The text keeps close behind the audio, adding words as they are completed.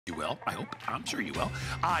You will, I hope. I'm sure you will.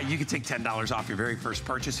 You can take $10 off your very first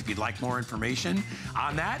purchase. If you'd like more information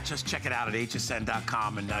on that, just check it out at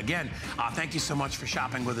hsn.com. And again, thank you so much for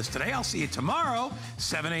shopping with us today. I'll see you tomorrow,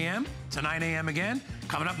 7 a.m. to 9 a.m. again.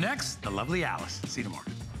 Coming up next, the lovely Alice. See you tomorrow.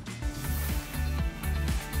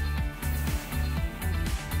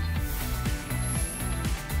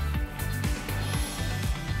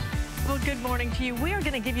 Well, good morning to you. We are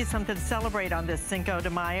going to give you something to celebrate on this Cinco de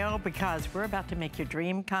Mayo because we're about to make your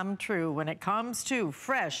dream come true when it comes to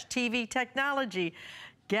fresh TV technology.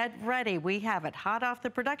 Get ready. We have it hot off the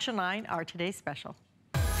production line, our today's special.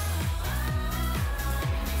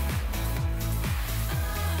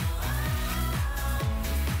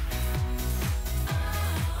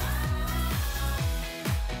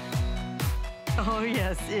 Oh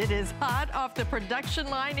yes, it is hot off the production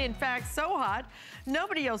line. In fact, so hot,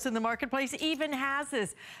 nobody else in the marketplace even has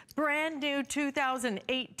this. Brand new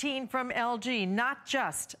 2018 from LG, not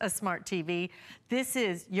just a smart TV. This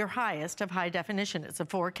is your highest of high definition. It's a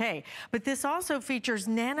 4K. But this also features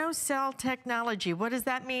nanocell technology. What does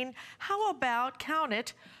that mean? How about, count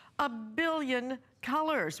it, 1 billion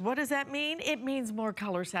colors. What does that mean? It means more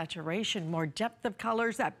color saturation, more depth of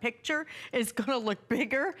colors. That picture is gonna look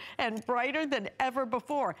bigger and brighter than ever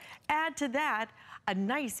before. Add to that a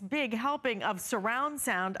nice big helping of surround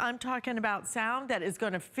sound. I'm talking about sound that is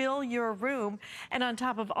gonna fill your room. And on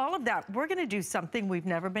top of all of that, we're gonna do something we've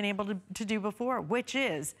never been able to do before, which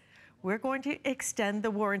is we're going to extend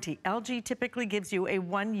the warranty. LG typically gives you a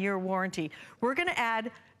 1-year warranty. We're gonna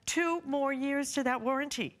add 2 more years to that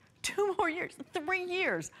warranty. 2 more years, 3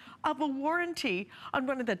 years of a warranty on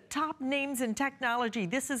one of the top names in technology.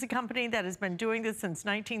 This is a company that has been doing this since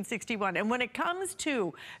 1961. And when it comes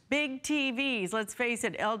to big TVs, let's face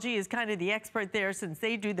it, LG is kind of the expert there since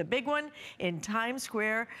they do the big one in Times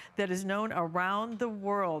Square that is known around the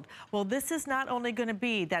world. Well, this is not only gonna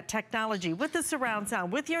be that technology with the surround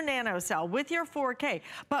sound, with your nanocell, with your 4K,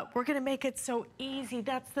 but we're gonna make it so easy.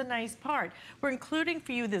 That's the nice part. We're including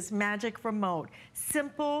for you this magic remote.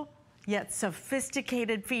 Simple, yet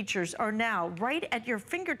sophisticated features are now right at your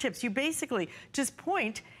fingertips. You basically just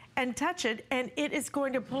point and touch it, and it is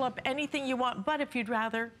going to pull up anything you want. But if you'd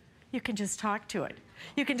rather, you can just talk to it.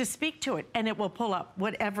 You can just speak to it, and it will pull up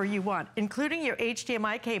whatever you want, including your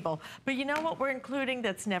HDMI cable. But you know what we're including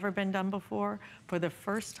that's never been done before? For the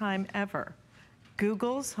first time ever,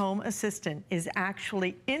 Google's Home Assistant is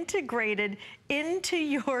actually integrated into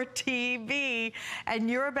your TV. And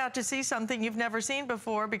you're about to see something you've never seen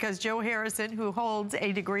before because Joe Harrison, who holds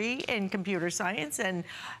a degree in computer science and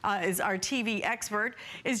is our TV expert,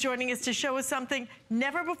 is joining us to show us something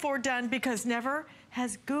never before done because never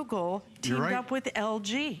has Google teamed up with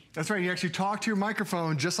LG. That's right, you actually talk to your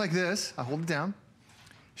microphone just like this. I hold it down.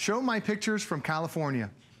 Show my pictures from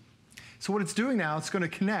California. So what it's doing now, it's gonna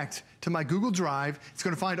connect to my Google Drive. It's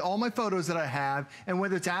gonna find all my photos that I have, and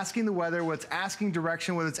whether it's asking the weather, whether it's asking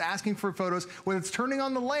direction, whether it's asking for photos, whether it's turning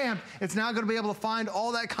on the lamp, it's now gonna be able to find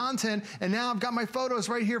all that content, and now I've got my photos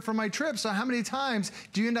right here from my trip. So how many times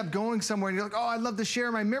do you end up going somewhere and you're like, oh, I'd love to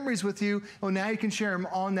share my memories with you? Well, now you can share them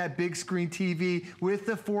on that big screen TV with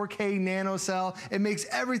the 4K nanocell. It makes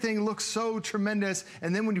everything look so tremendous,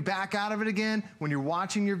 and then when you back out of it again, when you're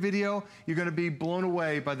watching your video, you're gonna be blown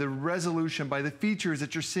away by the resolution, by the features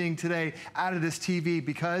that you're seeing today out of this TV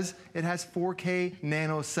because it has 4K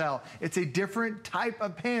nanocell. It's a different type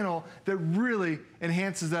of panel that really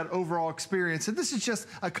enhances that overall experience. And this is just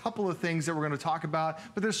a couple of things that we're going to talk about,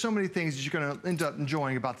 but there's so many things that you're going to end up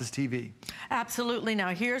enjoying about this TV. Absolutely. Now,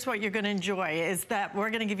 here's what you're going to enjoy is that we're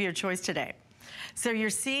going to give you a choice today. So you're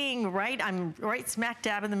seeing I'm right smack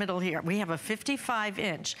dab in the middle here. We have a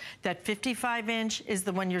 55-inch. That 55-inch is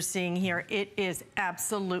the one you're seeing here. It is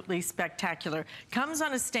absolutely spectacular. Comes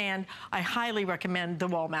on a stand. I highly recommend the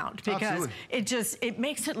wall mount because it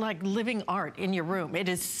makes it like living art in your room. It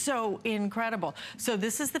is so incredible. So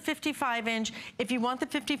this is the 55-inch. If you want the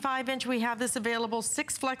 55-inch, we have this available.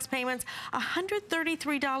 6 flex payments,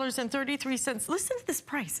 $133.33. Listen to this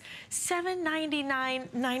price,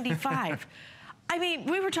 $799.95. I mean,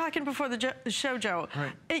 we were talking before the show, Joe.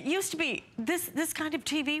 Right. It used to be, this kind of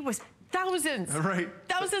TV was thousands. Right.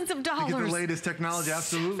 Thousands of dollars. To get the latest technology,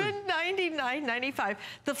 absolutely. $799.95.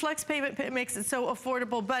 The flex payment makes it so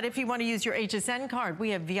affordable, but if you want to use your HSN card, we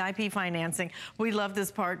have VIP financing. We love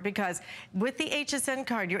this part because with the HSN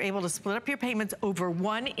card, you're able to split up your payments over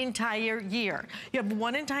 1 entire year. You have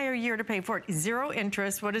 1 entire year to pay for it. 0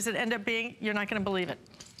 interest. What does it end up being? You're not going to believe it.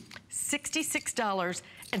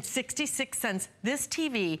 $66.66. This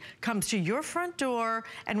TV comes to your front door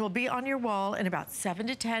and will be on your wall in about 7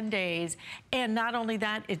 to 10 days. And not only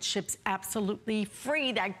that, it ships absolutely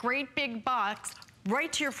free. That great big box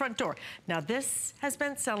right to your front door. Now this has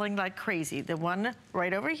been selling like crazy. The one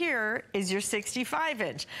right over here is your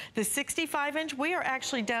 65-inch. The 65-inch, we are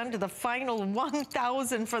actually down to the final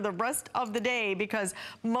 1,000 for the rest of the day because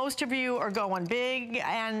most of you are going big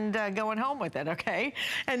and going home with it, okay?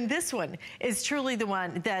 And this one is truly the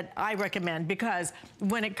one that I recommend because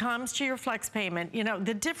when it comes to your flex payment, you know,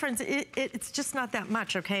 the difference, it's just not that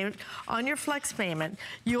much, okay? On your flex payment,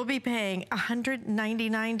 you'll be paying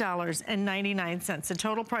 $199.99. The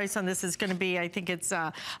total price on this is going to be, I think it's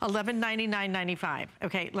 $1199.95.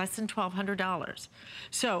 Okay, less than $1,200.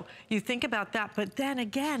 So you think about that, but then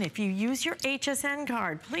again, if you use your HSN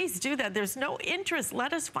card, please do that. There's no interest.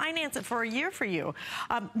 Let us finance it for a year for you.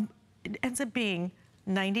 It ends up being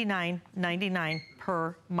 $99.99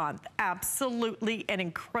 per month. Absolutely an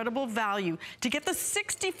incredible value to get the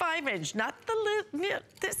 65-inch, not the,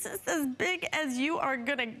 this is as big as you are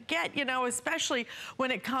gonna get, you know, especially when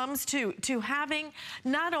it comes to having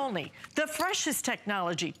not only the freshest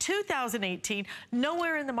technology, 2018,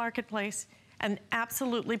 nowhere in the marketplace, and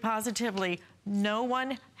absolutely positively, no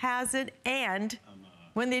one has it, and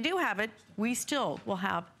when they do have it, we still will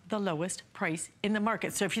have the lowest price in the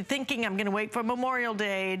market. So if you're thinking I'm gonna wait for Memorial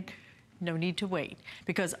Day, no need to wait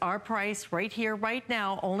because our price right here, right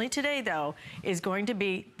now, only today though, is going to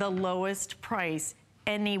be the lowest price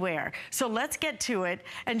anywhere. So let's get to it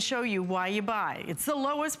and show you why you buy. It's the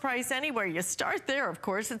lowest price anywhere. You start there, of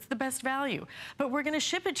course, it's the best value. But we're gonna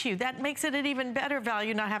ship it to you. That makes it an even better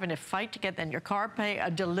value, not having to fight to get then your car, pay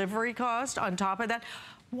a delivery cost on top of that.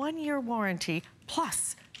 1-year warranty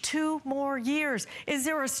plus 2 more years. Is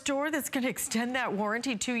there a store that's going to extend that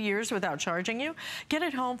warranty 2 years without charging you? Get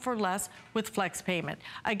it home for less with flex payment.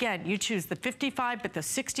 Again, you choose the 55, but the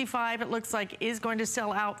 65, it looks like, is going to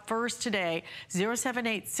sell out first today.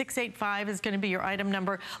 078685 is going to be your item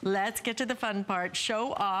number. Let's get to the fun part.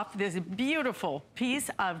 Show off this beautiful piece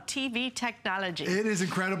of TV technology. It is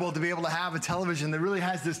incredible to be able to have a television that really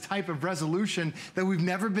has this type of resolution that we've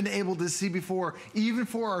never been able to see before, even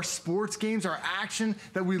for our sports games, our action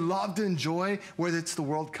that we love to enjoy, whether it's the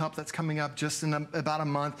World Cup that's coming up just in about a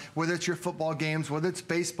month, whether it's your football games, whether it's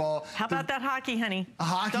baseball. How about that hockey, honey?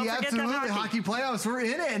 Hockey, Don't forget absolutely. that hockey playoffs, we're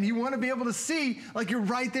in it, and you want to be able to see like you're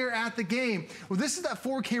right there at the game. Well, this is that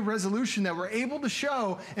 4K resolution that we're able to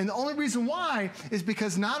show, and the only reason why is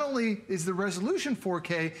because not only is the resolution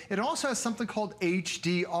 4K, it also has something called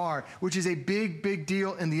HDR, which is a big, big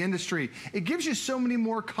deal in the industry. It gives you so many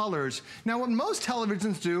more colors. Now, what most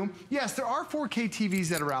televisions do, yes, there are 4K TVs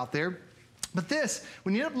that are out there, but this,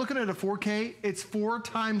 when you end up looking at a 4K, it's 4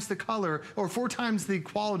 times the color, or 4 times the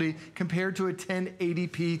quality compared to a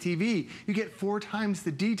 1080p TV. You get 4 times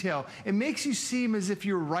the detail. It makes you seem as if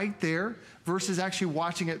you're right there versus actually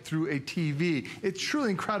watching it through a TV. It's truly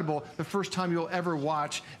incredible the first time you'll ever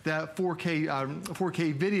watch that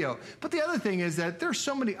 4K video. But the other thing is that there's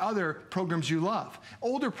so many other programs you love.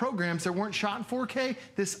 Older programs that weren't shot in 4K,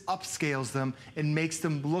 this upscales them and makes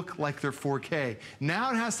them look like they're 4K.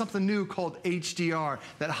 Now it has something new called HDR,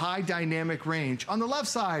 that high dynamic range. On the left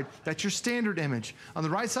side, that's your standard image. On the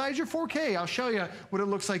right side is your 4K. I'll show you what it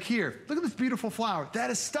looks like here. Look at this beautiful flower. That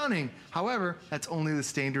is stunning. However, that's only the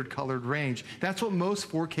standard colored range. That's what most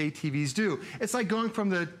 4K TVs do. It's like going from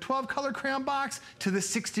the 12 color crayon box to the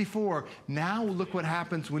 64. Now look what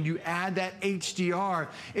happens when you add that HDR.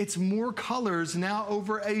 It's more colors. Now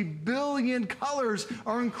over 1 billion colors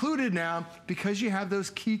are included now because you have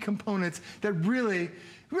those key components that really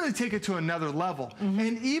take it to another level.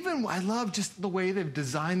 And even, I love just the way they've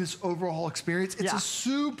designed this overall experience. It's a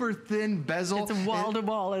super thin bezel. It's wall to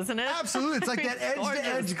wall, isn't it? Absolutely, it's like that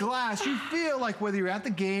edge-to-edge glass. You feel like whether you're at the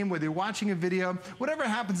game, whether you're watching a video, whatever it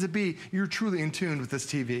happens to be, you're truly in tune with this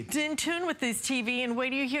TV. In tune with this TV, and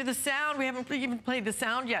wait till you hear the sound. We haven't even played the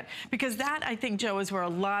sound yet, because that, I think, Joe, is where a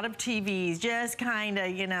lot of TVs just kind of,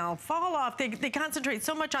 you know, fall off. They concentrate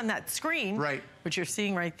so much on that screen. Right. Which you're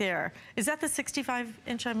seeing right there. Is that the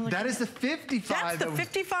 65-inch I'm looking at? That is the 55. That's the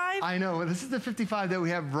 55? I know. This is the 55 that we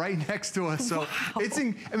have right next to us. So it's,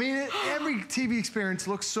 I mean, every TV experience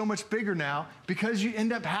looks so much bigger now because you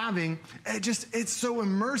end up having, it's so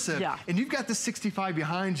immersive. Yeah. And you've got the 65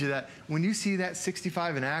 behind you that when you see that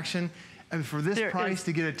 65 in action, and for this price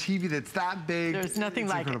to get a TV that's that big, there's nothing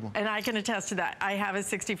like it. And I can attest to that. I have a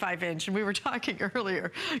 65-inch, and we were talking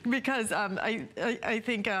earlier because I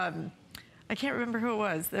think I can't remember who it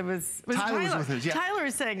was. It was Tyler was with us, yeah. Tyler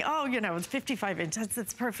is saying, oh, you know, it's 55 inch.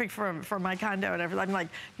 That's perfect for my condo and everything. I'm like,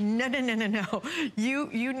 no.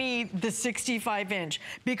 You need the 65 inch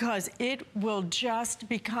because it will just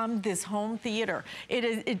become this home theater.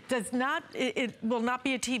 It will not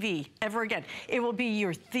be a TV ever again. It will be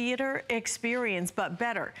your theater experience, but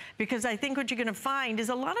better. Because I think what you're gonna find is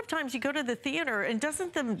a lot of times you go to the theater and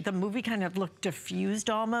doesn't the movie kind of look diffused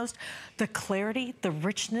almost? The clarity, the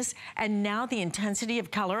richness, and now the intensity of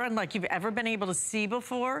color unlike you've ever been able to see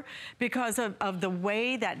before because of the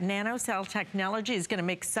way that nanocell technology is gonna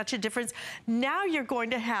make such a difference. Now you're going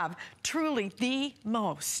to have truly the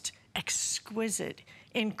most exquisite,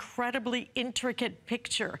 incredibly intricate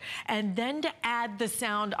picture. And then to add the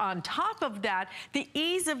sound on top of that, the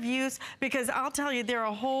ease of use, because I'll tell you, there are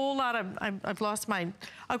a whole lot of, I've lost my,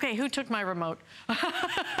 okay, who took my remote?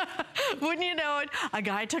 Wouldn't you know it? A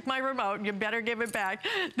guy took my remote, you better give it back.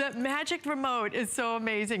 The magic remote is so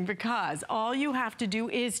amazing because all you have to do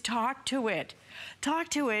is talk to it. Talk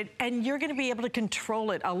to it and you're gonna be able to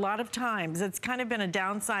control it. A lot of times, it's kind of been a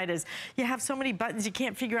downside is you have so many buttons, you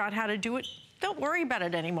can't figure out how to do it. Don't worry about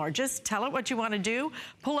it anymore. Just tell it what you want to do.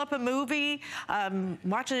 Pull up a movie,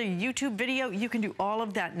 watch a YouTube video. You can do all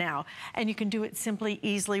of that now. And you can do it simply,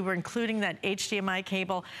 easily. We're including that HDMI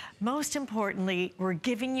cable. Most importantly, we're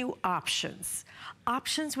giving you options.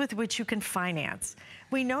 Options with which you can finance.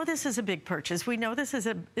 We know this is a big purchase. We know this is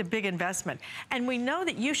a big investment. And we know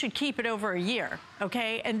that you should keep it over a year,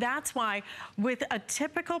 okay? And that's why with a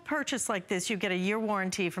typical purchase like this, you get a year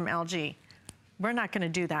warranty from LG. We're not gonna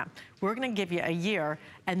do that. We're gonna give you a year,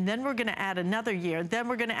 and then we're gonna add another year, then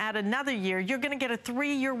we're gonna add another year. You're gonna get a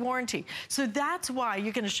 3-year warranty. So that's why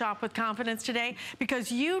you're gonna shop with confidence today,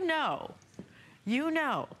 because you know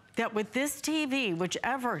that with this TV,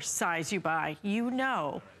 whichever size you buy, you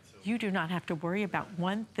know you do not have to worry about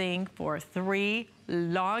one thing for 3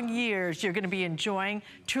 long years. You're gonna be enjoying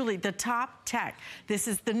truly the top tech. This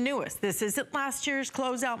is the newest. This isn't last year's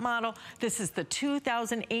closeout model. This is the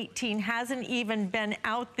 2018, hasn't even been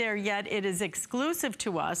out there yet. It is exclusive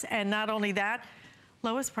to us. And not only that,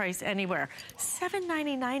 lowest price anywhere.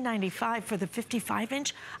 $799.95 for the 55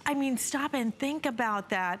 inch. I mean, stop and think about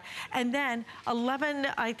that. And then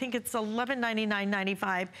I think it's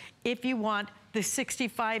 $1199.95 if you want the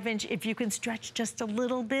 65 inch, if you can stretch just a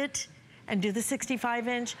little bit and do the 65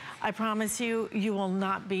 inch, I promise you, you will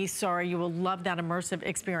not be sorry. You will love that immersive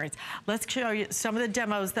experience. Let's show you some of the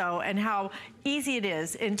demos though and how easy it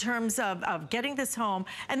is in terms of getting this home.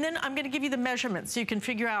 And then I'm gonna give you the measurements so you can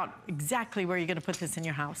figure out exactly where you're gonna put this in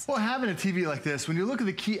your house. Well, having a TV like this, when you look at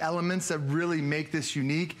the key elements that really make this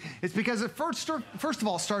unique, it's because it first of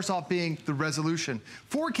all starts off being the resolution.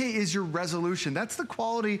 4K is your resolution. That's the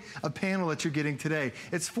quality of panel that you're getting today.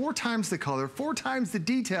 It's 4 times the color, 4 times the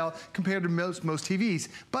detail compared to most TVs.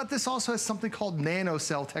 But this also has something called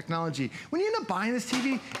nanocell technology. When you end up buying this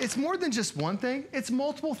TV, it's more than just one thing. It's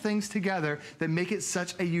multiple things together that make it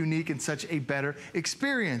such a unique and such a better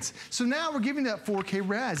experience. So now we're giving that 4K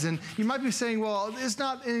res, and you might be saying, well, there's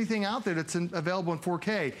not anything out there that's available in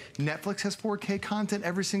 4K. Netflix has 4K content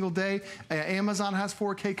every single day. Amazon has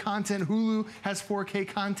 4K content. Hulu has 4K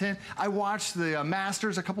content. I watched the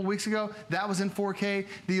Masters a couple weeks ago. That was in 4K.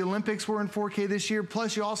 The Olympics were in 4K this year.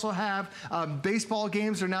 Plus, you also have baseball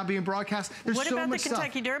games are now being broadcast. There's what so about much the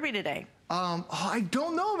Kentucky Derby today? I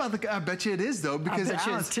don't know about I bet you it is though, because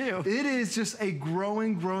Alice, it is just a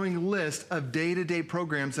growing list of day-to-day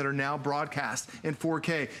programs that are now broadcast in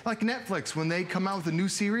 4K. Like Netflix, when they come out with a new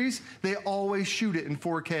series, they always shoot it in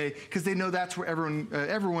 4K because they know that's where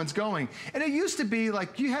everyone's going. And it used to be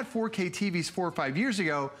like you had 4K TVs 4 or 5 years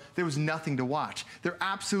ago, there was nothing to watch. There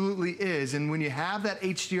absolutely is. And when you have that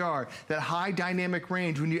HDR, that high dynamic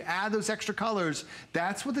range, when you add those extra colors,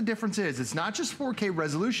 that's what the difference is. It's not just 4K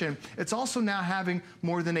resolution, it's also now having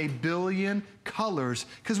more than 1 billion colors.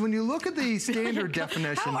 Because when you look at the standard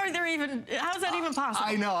definition. How is that even possible?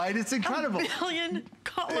 I know, it's incredible. 1 billion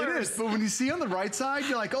colors. It is, but when you see on the right side,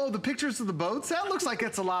 you're like, oh, the pictures of the boats, that looks like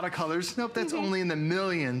it's a lot of colors. Nope, that's only in the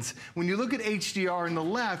millions. When you look at HDR on the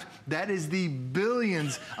left, that is the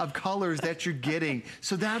billions of colors that you're getting.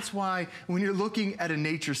 So that's why when you're looking at a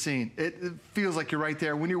nature scene, it feels like you're right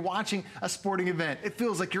there. When you're watching a sporting event, it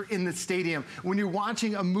feels like you're in the stadium. When you're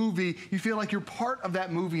watching a movie, you feel like you're part of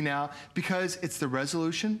that movie now because it's the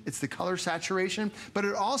resolution, it's the color saturation, but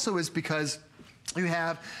it also is because you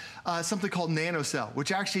have something called NanoCell,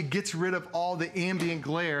 which actually gets rid of all the ambient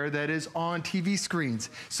glare that is on TV screens.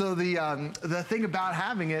 So the thing about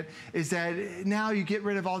having it is that now you get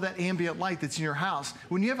rid of all that ambient light that's in your house.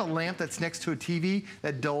 When you have a lamp that's next to a TV,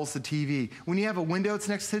 that dulls the TV. When you have a window that's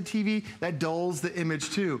next to the TV, that dulls the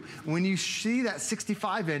image too. When you see that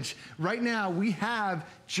 65-inch, right now we have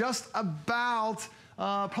just about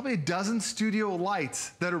probably a dozen studio lights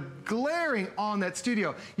that are glaring on that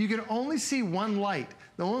studio. You can only see one light,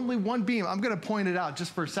 the only one beam. I'm gonna point it out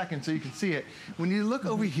just for a second so you can see it. When you look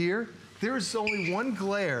over here, there is only one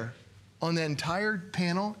glare on the entire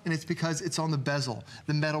panel, and it's because it's on the bezel,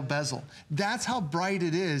 the metal bezel. That's how bright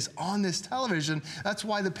it is on this television. That's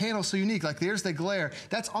why the panel's so unique. Like, there's the glare.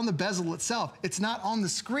 That's on the bezel itself. It's not on the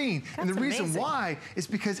screen. That's and the reason amazing. why is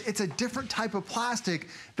because it's a different type of plastic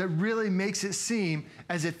that really makes it seem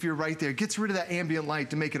as if you're right there. It gets rid of that ambient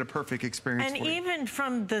light to make it a perfect experience And for you. even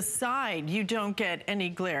from the side, you don't get any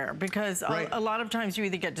glare because Right. a lot of times you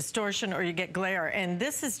either get distortion or you get glare. And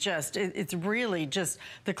this is just, it's really just,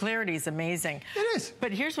 the clarity is amazing. It is.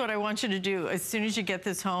 But here's what I want you to do. As soon as you get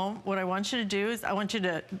this home, what I want you to do is I want you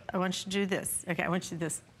to do this. Okay, I want you to do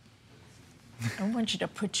this. I want you to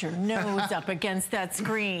put your nose up against that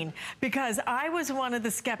screen because I was one of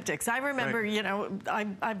the skeptics. I remember, Right. you know,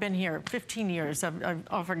 I've been here 15 years. I've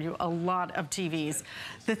offered you a lot of TVs.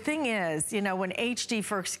 The thing is, you know, when HD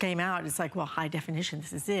first came out, it's like, well, high definition,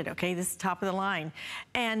 this is it, okay? This is top of the line.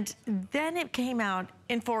 And then it came out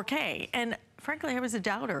in 4K. And frankly, I was a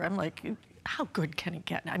doubter. I'm like, how good can it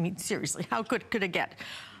get? I mean, seriously, how good could it get?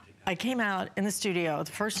 I came out in the studio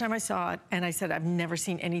the first time I saw it, and I said, I've never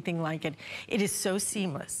seen anything like it. It is so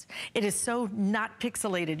seamless. It is so not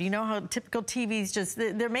pixelated. You know how typical TVs just,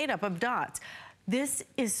 they're made up of dots. This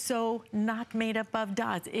is so not made up of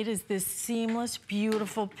dots. It is this seamless,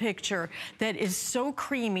 beautiful picture that is so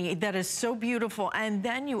creamy, that is so beautiful. And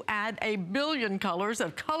then you add a billion colors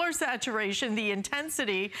of color saturation, the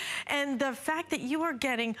intensity, and the fact that you are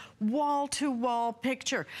getting wall-to-wall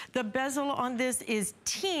picture. The bezel on this is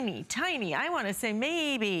teeny, tiny. I want to say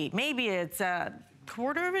maybe it's a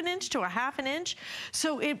quarter of an inch to a half an inch.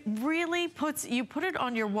 So it really puts, you put it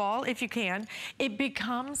on your wall if you can, it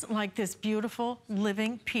becomes like this beautiful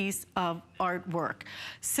living piece of artwork.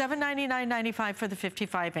 $799.95 for the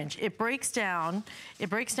 55-inch. It breaks down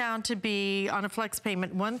to be on a flex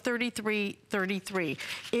payment $133.33.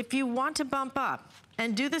 If you want to bump up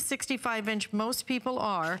and do the 65-inch, most people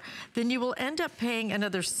are, then you will end up paying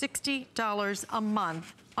another $60 a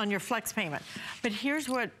month on your flex payment. But here's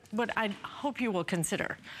what I hope you will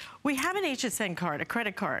consider. We have an HSN card, a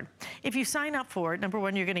credit card. If you sign up for it, number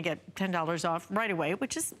one, you're gonna get $10 off right away,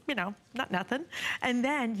 which is, you know, not nothing. And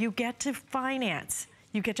then you get to finance.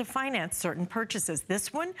 You get to finance certain purchases.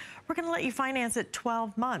 This one, we're gonna let you finance it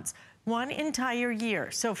 12 months. One entire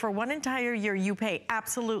year. So for one entire year, you pay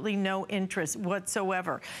absolutely no interest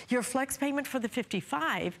whatsoever. Your flex payment for the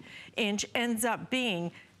 55-inch ends up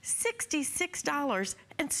being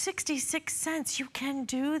 $66.66. You can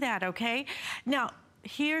do that, okay? Now,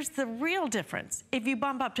 here's the real difference. If you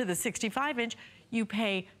bump up to the 65-inch, you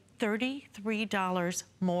pay $33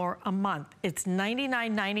 more a month. It's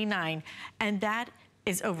 $99.99, and that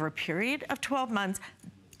is over a period of 12 months.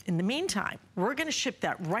 In the meantime, we're gonna ship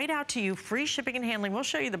that right out to you, free shipping and handling. We'll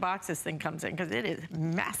show you the box this thing comes in because it is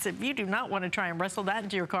massive. You do not want to try and wrestle that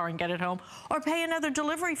into your car and get it home or pay another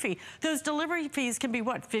delivery fee. Those delivery fees can be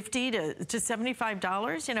what, $50 to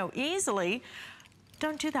 $75, you know, easily.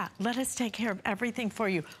 Don't do that. Let us take care of everything for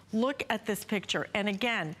you. Look at this picture. And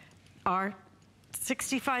again, our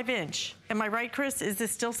 65-inch. Am I right, Chris? Is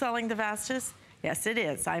this still selling the fastest? Yes, it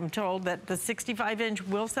is. I'm told that the 65-inch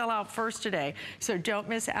will sell out first today, so don't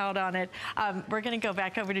miss out on it. We're going to go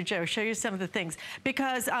back over to Joe, show you some of the things,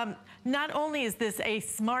 because not only is this a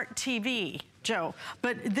smart TV, Joe,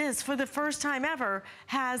 but this, for the first time ever,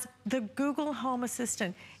 has the Google Home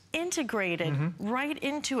Assistant integrated right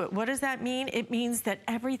into it. What does that mean? It means that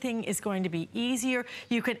everything is going to be easier.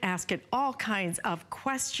 You can ask it all kinds of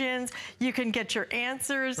questions. You can get your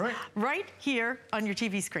answers right here on your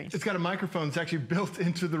TV screen. It's got a microphone that's actually built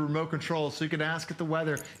into the remote control, so you can ask it the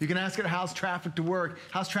weather. You can ask it how's traffic to work,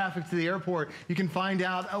 how's traffic to the airport. You can find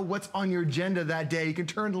out what's on your agenda that day. You can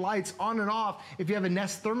turn the lights on and off. If you have a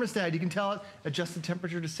Nest thermostat, you can tell it adjust the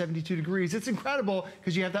temperature to 72 degrees. It's incredible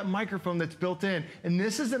because you have that microphone that's built in. And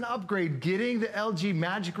this is an upgrade. Getting the LG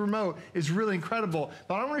Magic Remote is really incredible.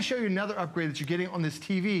 But I want to show you another upgrade that you're getting on this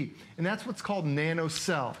TV, and that's what's called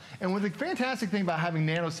NanoCell. And what the fantastic thing about having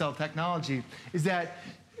NanoCell technology is that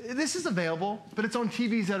This is available, but it's on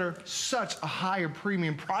TVs that are such a higher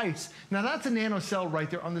premium price. Now that's a nanocell right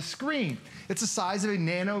there on the screen. It's the size of a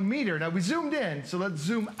nanometer. Now we zoomed in, so let's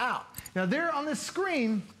zoom out. Now there on the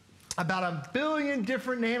screen, about 1 billion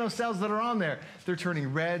different nanocells that are on there. They're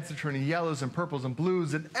turning reds, they're turning yellows and purples and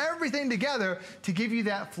blues and everything together to give you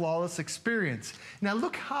that flawless experience. Now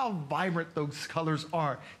look how vibrant those colors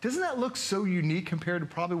are. Doesn't that look so unique compared to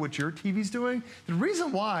probably what your TV's doing? The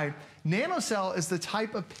reason why, nanocell is the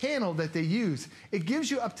type of panel that they use. It gives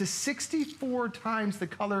you up to 64 times the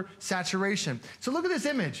color saturation. So look at this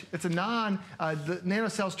image. It's a the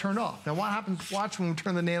nanocell's turned off. Now what happens, watch when we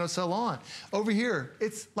turn the nanocell on. Over here,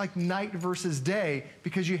 it's like night versus day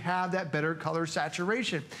because you have that better color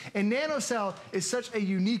saturation. And nanocell is such a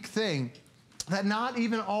unique thing that not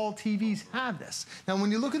even all TVs have this. Now, when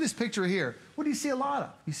you look at this picture here, what do you see a lot of?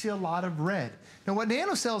 You see a lot of red. Now, what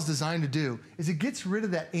nanocell is designed to do is it gets rid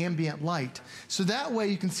of that ambient light. So that way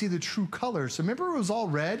you can see the true colors. So remember it was all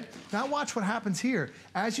red? Now watch what happens here.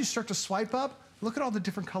 As you start to swipe up, look at all the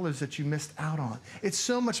different colors that you missed out on. It's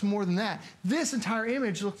so much more than that. This entire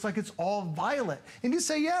image looks like it's all violet. And you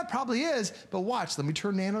say, yeah, it probably is, but watch, let me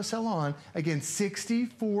turn nanocell on. Again,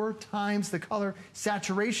 64 times the color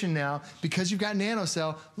saturation now because you've got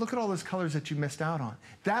nanocell. Look at all those colors that you missed out on.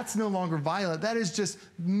 That's no longer violet. That is just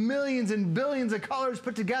millions and billions of colors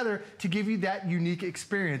put together to give you that unique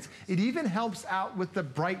experience. It even helps out with the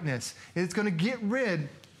brightness. It's gonna get rid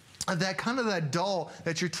of that kind of that dull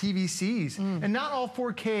that your TV sees. And not all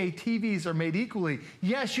 4K TVs are made equally.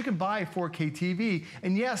 Yes, you can buy a 4K TV,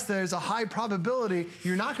 and yes, there's a high probability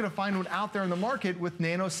you're not gonna find one out there in the market with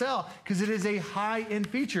nanocell, because it is a high-end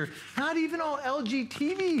feature. Not even all LG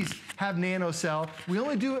TVs have nanocell. We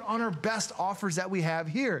only do it on our best offers that we have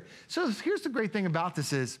here. So here's the great thing about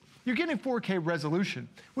this is, you're getting 4K resolution,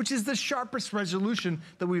 which is the sharpest resolution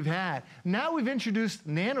that we've had. Now we've introduced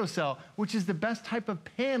nanocell, which is the best type of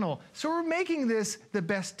panel. So we're making this the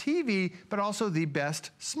best TV, but also the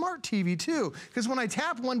best smart TV too. Because when I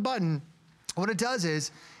tap one button, what it does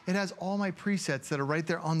is, it has all my presets that are right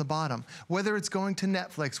there on the bottom. Whether it's going to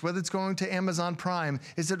Netflix, whether it's going to Amazon Prime,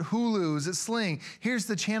 is it Hulu, is it Sling? Here's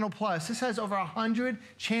the Channel Plus. This has over 100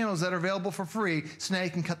 channels that are available for free, so now you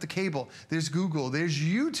can cut the cable. There's Google, there's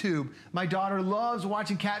YouTube. My daughter loves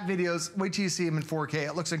watching cat videos. Wait till you see them in 4K,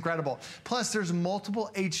 it looks incredible. Plus, there's multiple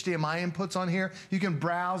HDMI inputs on here. You can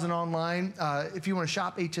browse and online. If you wanna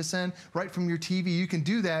shop HSN right from your TV, you can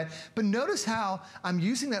do that. But notice how I'm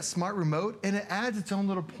using that smart remote and it adds its own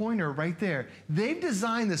little pointer right there. They've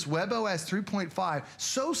designed this WebOS 3.5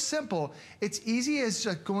 so simple, it's easy as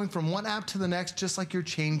just going from one app to the next, just like you're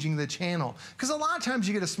changing the channel. Because a lot of times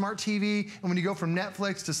you get a smart TV, and when you go from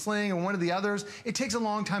Netflix to Sling or one of the others, it takes a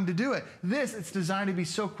long time to do it. This, it's designed to be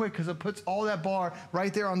so quick because it puts all that bar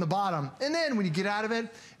right there on the bottom. And then when you get out of it,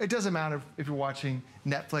 it doesn't matter if you're watching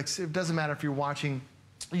Netflix, it doesn't matter if you're watching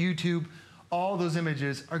YouTube, all those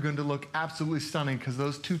images are going to look absolutely stunning because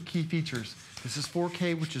those two key features. This is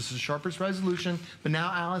 4K, which is the sharpest resolution, but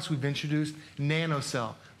now, Alice, we've introduced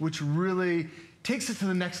nanocell, which really takes it to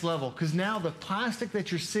the next level, because now the plastic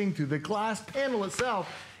that you're seeing through, the glass panel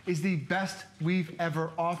itself, is the best we've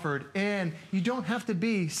ever offered. And you don't have to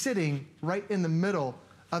be sitting right in the middle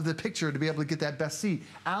of the picture to be able to get that best seat.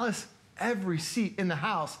 Alice, every seat in the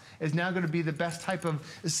house is now going to be the best type of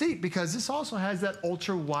seat because this also has that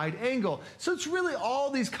ultra wide angle. So it's really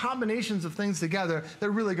all these combinations of things together that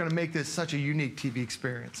are really going to make this such a unique TV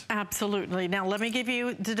experience. Absolutely. Now let me give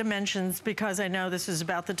you the dimensions because I know this is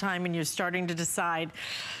about the time when you're starting to decide,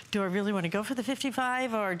 do I really want to go for the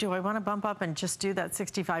 55 or do I want to bump up and just do that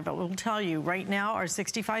 65? But we'll tell you right now our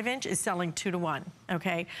 65-inch is selling 2 to 1,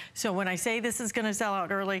 okay? So when I say this is going to sell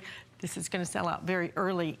out early, this is going to sell out very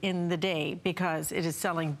early in the day because it is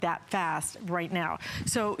selling that fast right now.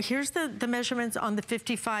 So here's the measurements on the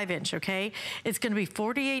 55-inch, okay? It's going to be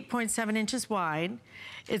 48.7 inches wide.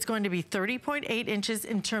 It's going to be 30.8 inches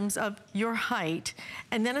in terms of your height.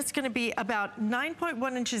 And then it's going to be about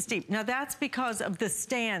 9.1 inches deep. Now that's because of the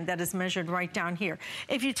stand that is measured right down here.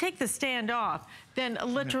 If you take the stand off, then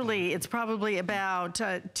literally it's probably about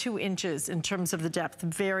 2 inches in terms of the depth.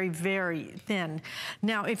 Very, very thin.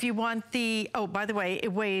 Now, if you want the, oh, by the way,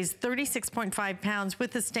 it weighs 36.5 pounds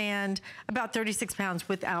with the stand, about 36 pounds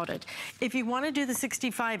without it. If you want to do the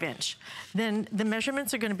 65-inch, then the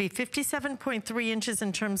measurements are going to be 57.3 inches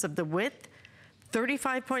in terms of the width,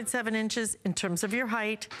 35.7 inches in terms of your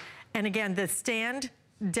height, and again, the stand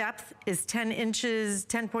depth is 10 inches,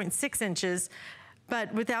 10.6 inches,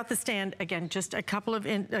 but without the stand, again, just a couple of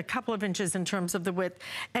inches in terms of the width.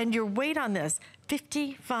 And your weight on this,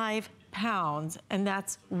 55 pounds, and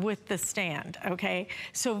that's with the stand, okay?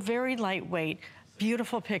 So very lightweight,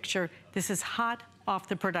 beautiful picture. This is hot off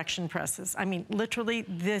the production presses. I mean, literally,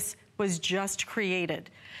 this was just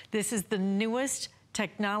created. This is the newest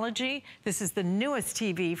technology. This is the newest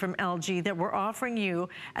TV from LG that we're offering you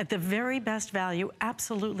at the very best value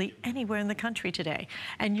absolutely anywhere in the country today.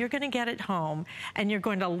 And you're gonna get it home, and you're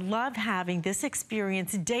going to love having this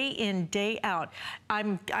experience day in, day out.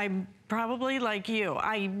 I'm probably like you.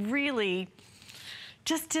 I really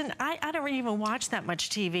just didn't, I don't even watch that much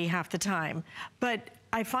TV half the time, but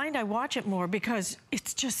I find I watch it more because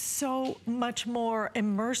it's just so much more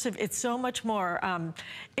immersive. It's so much more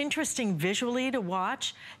interesting visually to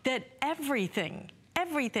watch that everything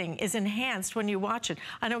is enhanced when you watch it.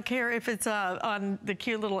 I don't care if it's on the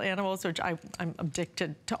cute little animals, which I'm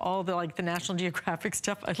addicted to all the the National Geographic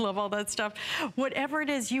stuff. I love all that stuff. Whatever it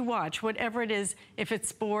is you watch, whatever it is, if it's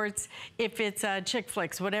sports, if it's chick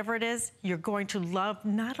flicks, whatever it is, you're going to love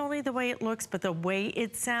not only the way it looks, but the way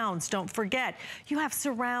it sounds. Don't forget, you have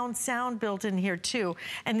surround sound built in here too.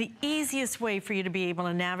 And the easiest way for you to be able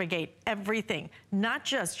to navigate everything, not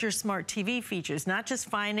just your smart TV features, not just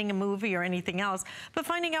finding a movie or anything else, but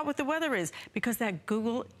finding out what the weather is, because that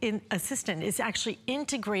Google Assistant is actually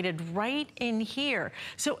integrated right in here.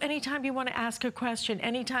 So anytime you want to ask a question,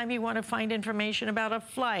 anytime you want to find information about a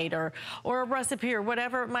flight or a recipe or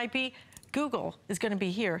whatever it might be, Google is going to be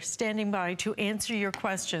here standing by to answer your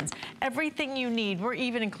questions. Everything you need, we're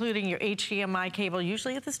even including your HDMI cable,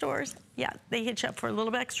 usually at the stores. Yeah, they hit you up for a little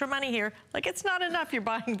bit extra money here. Like, it's not enough you're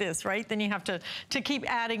buying this, right? Then you have to keep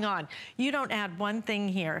adding on. You don't add one thing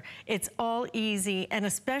here. It's all easy, and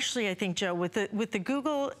especially, I think, Joe, with the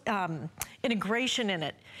Google integration in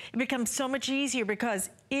it, it becomes so much easier,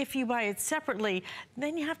 because if you buy it separately,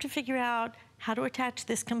 then you have to figure out how to attach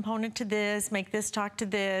this component to this, make this talk to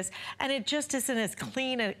this, and it just isn't as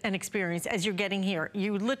clean an experience as you're getting here.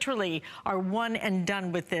 You literally are one and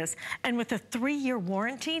done with this. And with a 3-year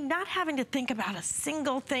warranty, not having to think about a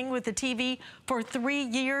single thing with the TV for 3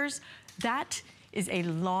 years, that is a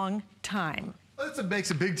long time. That makes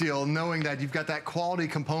a big deal, knowing that you've got that quality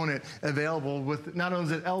component available with not only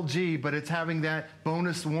is it LG, but it's having that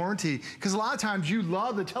bonus warranty. Because a lot of times you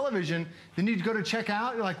love the television, then you go to check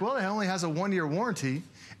out, you're like, well, it only has a 1-year warranty.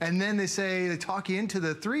 And then they talk you into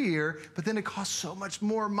the 3-year, but then it costs so much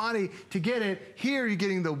more money to get it. Here, you're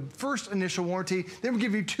getting the first initial warranty, then we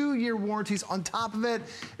give you 2-year warranties on top of it.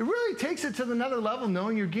 It really takes it to another level,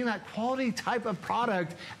 knowing you're getting that quality type of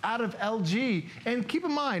product out of LG. And keep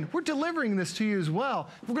in mind, we're delivering this to you as well.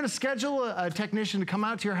 We're gonna schedule a technician to come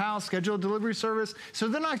out to your house, schedule a delivery service. So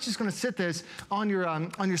they're not just gonna sit this on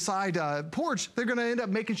your side porch. They're gonna end up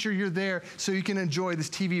making sure you're there so you can enjoy this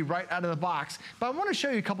TV right out of the box. But I wanna show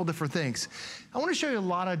you a couple different things. I want to show you a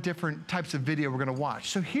lot of different types of video we're going to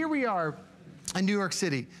watch. So here we are in New York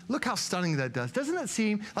City. Look how stunning that does. Doesn't it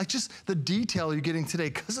seem like just the detail you're getting today,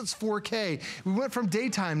 because it's 4K. We went from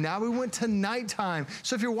daytime, now we went to nighttime.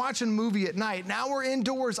 So if you're watching a movie at night, now we're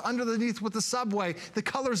indoors underneath with the subway. The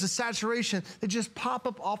colors, the saturation, they just pop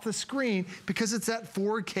up off the screen because it's that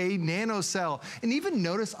 4K nano cell. And even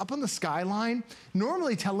notice up on the skyline,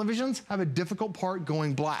 normally televisions have a difficult part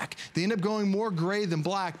going black. They end up going more gray than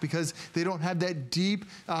black because they don't have that deep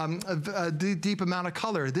amount of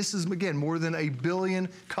color. This is, again, more than 1 billion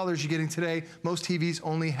colors you're getting today. Most TVs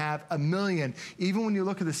only have 1 million. Even when you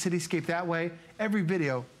look at the cityscape that way, every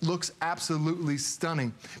video looks absolutely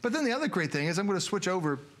stunning. But then the other great thing is, I'm going to switch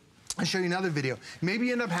over and show you another video. Maybe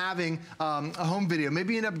you end up having a home video.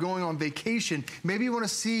 Maybe you end up going on vacation. Maybe you want to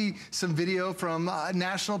see some video from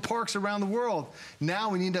national parks around the world.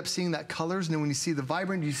 Now when you end up seeing that colors, and then when you see the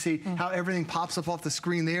vibrant, you see how everything pops up off the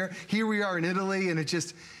screen there. Here we are in Italy, and it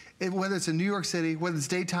just, whether it's in New York City, whether it's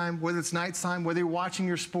daytime, whether it's nighttime, whether you're watching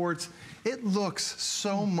your sports, it looks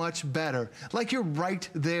so much better. Like you're right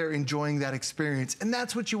there enjoying that experience. And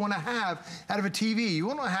that's what you want to have out of a TV. You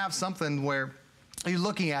want to have something where you're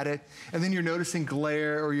looking at it, and then you're noticing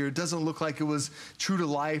glare, or it doesn't look like it was true to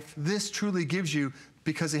life. This truly gives you,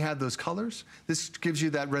 because they have those colors, this gives you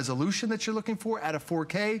that resolution that you're looking for at a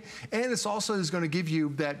 4K, and this also is going to give you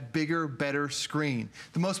that bigger, better screen.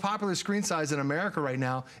 The most popular screen size in America right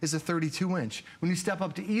now is a 32-inch. When you step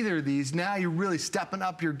up to either of these, now you're really stepping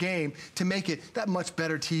up your game to make it that much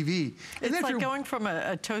better TV. And it's like going from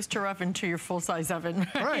a toaster oven to your full-size oven.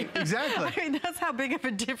 Right, exactly. I mean, that's how big of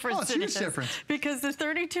a difference it is. Difference. Because the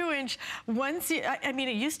 32-inch, once you, I mean,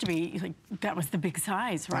 it used to be, like, that was the big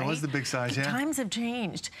size, right? That was the big size, yeah. Times have changed.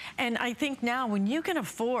 And I think now when you can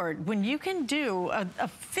afford, when you can do a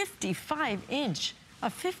 55-inch a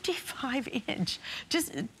 55-inch.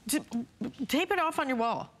 Just tape it off on your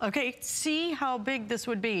wall, okay? See how big this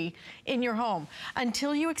would be in your home.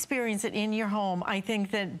 Until you experience it in your home, I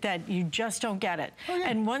think that you just don't get it. Oh, yeah.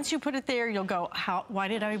 And once you put it there, you'll go, why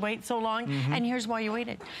did I wait so long? And here's why you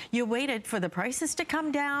waited. You waited for the prices to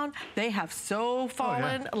come down. They have so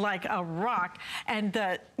fallen like a rock.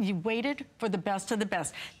 And you waited for the best of the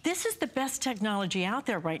best. This is the best technology out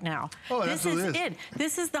there right now. Oh, this is it.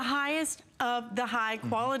 This is the highest of the high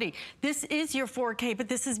quality. This is your 4K, but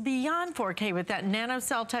this is beyond 4K with that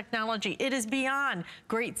nanocell technology. It is beyond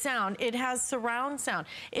great sound. It has surround sound.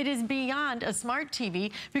 It is beyond a smart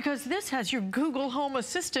TV because this has your Google Home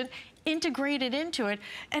Assistant integrated into it,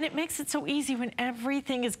 and it makes it so easy when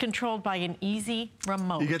everything is controlled by an easy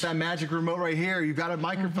remote. You get that magic remote right here. You've got a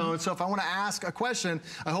microphone, so if I want to ask a question,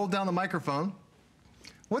 I hold down the microphone.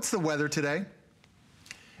 What's the weather today?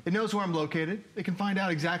 It knows where I'm located. It can find out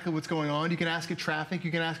exactly what's going on. You can ask it traffic. You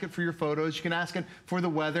can ask it for your photos. You can ask it for the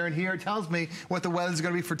weather. And here it tells me what the weather is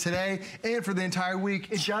going to be for today and for the entire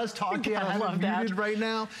week. It does talk to you. I have it muted right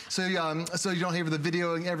now, so you don't hear the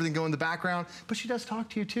video and everything go in the background. But she does talk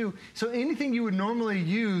to you too. So anything you would normally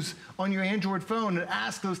use on your Android phone and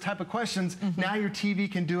ask those type of questions, now your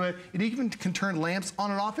TV can do it. It even can turn lamps on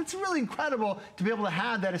and off. It's really incredible to be able to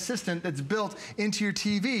have that assistant that's built into your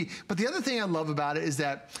TV. But the other thing I love about it is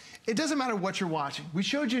that it doesn't matter what you're watching. We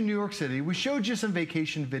showed you New York City. We showed you some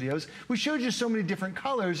vacation videos. We showed you so many different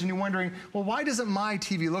colors, and you're wondering, well, why doesn't my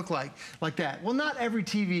TV look like that? Well, not every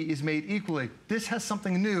TV is made equally. This has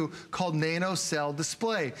something new called nanocell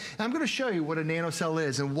display. And I'm going to show you what a nanocell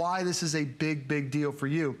is and why this is a big, big deal for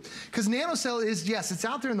you. Because nanocell is, yes, it's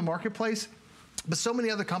out there in the marketplace, but so many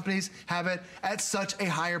other companies have it at such a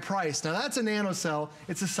higher price. Now that's a nanocell.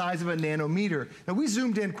 It's the size of a nanometer. Now we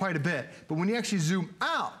zoomed in quite a bit, but when you actually zoom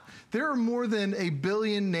out, there are more than 1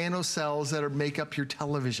 billion nanocells that make up your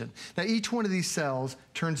television. Now each one of these cells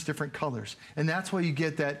turns different colors, and that's why you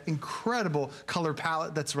get that incredible color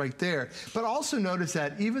palette that's right there. But also notice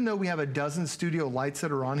that even though we have a dozen studio lights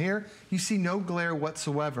that are on here, you see no glare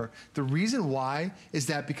whatsoever. The reason why is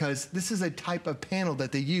that because this is a type of panel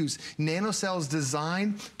that they use. Nanocells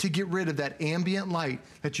designed to get rid of that ambient light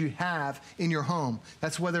that you have in your home.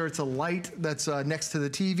 That's whether it's a light that's next to the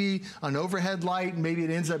TV, an overhead light, maybe it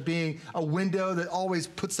ends up being a window that always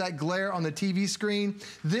puts that glare on the TV screen.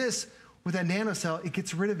 This, with that nanocell, it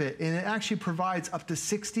gets rid of it, and it actually provides up to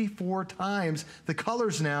 64 times the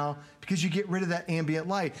colors now because you get rid of that ambient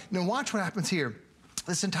light. Now watch what happens here.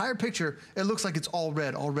 This entire picture, it looks like it's all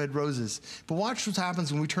red roses. But watch what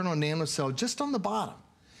happens when we turn on nanocell just on the bottom.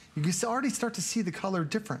 You can already start to see the color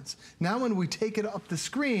difference. Now when we take it up the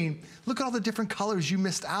screen, look at all the different colors you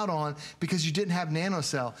missed out on because you didn't have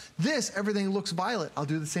nanocell. This, everything looks violet. I'll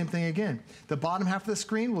do the same thing again. The bottom half of the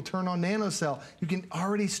screen will turn on nanocell. You can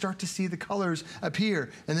already start to see the colors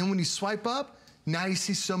appear. And then when you swipe up, now you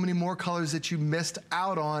see so many more colors that you missed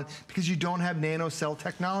out on because you don't have nanocell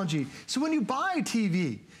technology. So when you buy a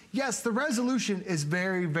TV, yes, the resolution is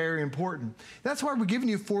very, very important. That's why we're giving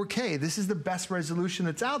you 4K. This is the best resolution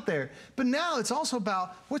that's out there. But now it's also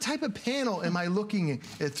about what type of panel am I looking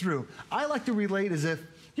it through. I like to relate as if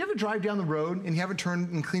you ever drive down the road and you haven't turned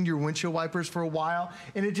and cleaned your windshield wipers for a while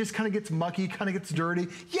and it just kind of gets mucky, kind of gets dirty.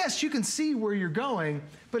 Yes, you can see where you're going,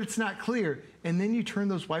 but it's not clear. And then you turn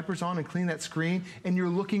those wipers on and clean that screen and you're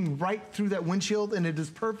looking right through that windshield and it is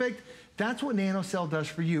perfect. That's what nanocell does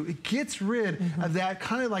for you. It gets rid of that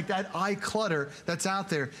kind of like that eye clutter that's out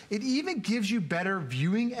there. It even gives you better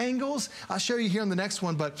viewing angles. I'll show you here on the next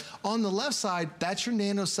one, but on the left side, that's your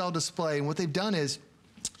nanocell display. And what they've done is,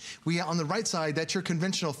 on the right side, that's your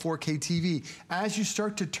conventional 4K TV. As you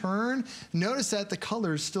start to turn, notice that the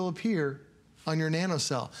colors still appear on your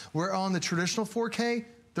nanocell. Where on the traditional 4K,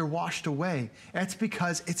 they're washed away. That's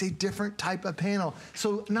because it's a different type of panel.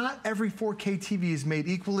 So not every 4K TV is made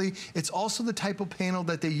equally. It's also the type of panel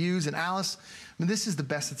that they use. And Alice, I mean, this is the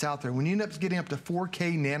best that's out there. When you end up getting up to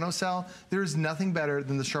 4K nanocell, there is nothing better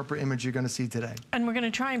than the sharper image you're going to see today. And we're going to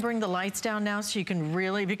try and bring the lights down now so you can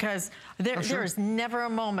really, because there is never a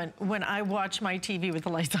moment when I watch my TV with the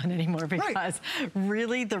lights on anymore because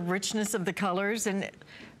really the richness of the colors and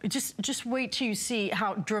just wait till you see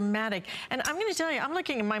how dramatic. And I'm going to tell you, I'm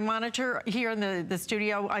looking at my monitor here in the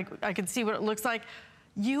studio. I can see what it looks like.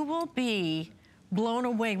 You will be blown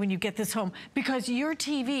away when you get this home because your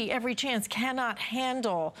TV, every chance, cannot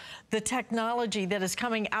handle the technology that is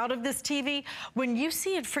coming out of this TV. When you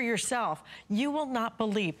see it for yourself, you will not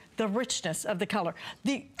believe the richness of the color,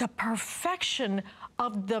 the perfection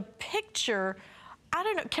of the picture. I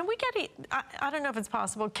don't know, can we get I don't know if it's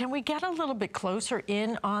possible, can we get a little bit closer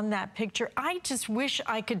in on that picture? I just wish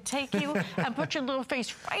I could take you and put your little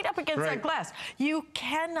face right up against that glass. You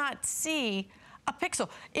cannot see a pixel.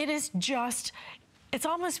 It is just, it's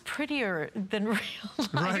almost prettier than real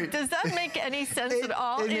life. Right. Does that make any sense at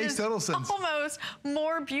all? It makes total sense. Almost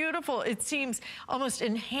more beautiful. It seems almost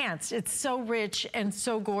enhanced. It's so rich and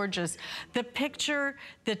so gorgeous. The picture,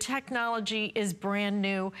 the technology is brand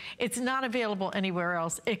new. It's not available anywhere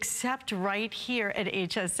else except right here at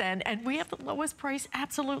HSN. And we have the lowest price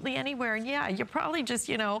absolutely anywhere. And yeah, you're probably just,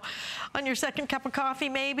 you know, on your second cup of coffee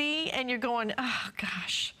maybe, and you're going, oh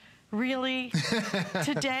gosh. Really?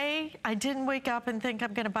 Today, I didn't wake up and think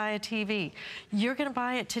I'm gonna buy a TV. You're gonna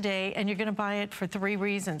buy it today, and you're gonna buy it for 3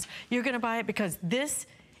 reasons. You're gonna buy it because this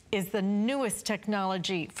is the newest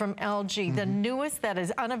technology from LG, the newest that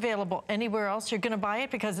is unavailable anywhere else. You're gonna buy it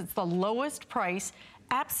because it's the lowest price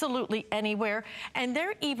absolutely anywhere. And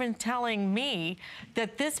they're even telling me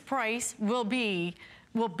that this price will beat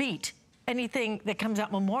anything that comes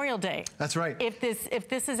out Memorial Day. That's right. If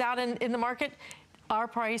this is out in the market, our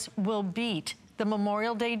price will beat the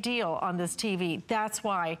Memorial Day deal on this TV. That's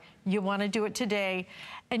why you want to do it today.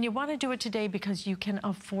 And you want to do it today because you can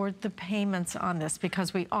afford the payments on this,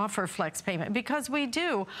 because we offer flex payment, because we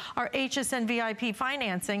do our HSN VIP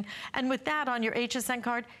financing. And with that on your HSN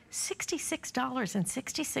card,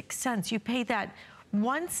 $66.66. You pay that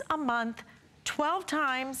once a month, 12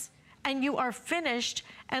 times, and you are finished.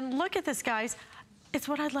 And look at this, guys. It's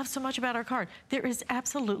what I love so much about our card. There is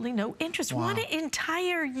absolutely no interest. Wow. 1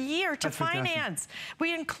 entire year to finance.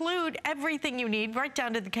 We include everything you need, right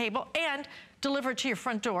down to the cable, and deliver it to your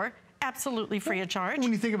front door. Absolutely free of charge.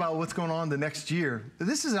 When you think about what's going on the next year,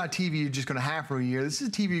 this is not TV you're just going to have for a year. This is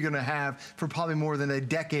TV you're going to have for probably more than a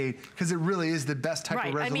decade, because it really is the best type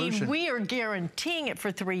of resolution. I mean, we are guaranteeing it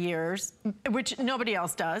for 3 years, which nobody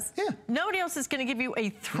else does. Yeah. Nobody else is going to give you a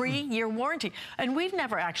 3-year warranty. And we've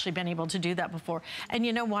never actually been able to do that before. And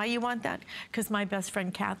you know why you want that? Because my best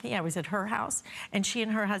friend, Kathy, I was at her house, and she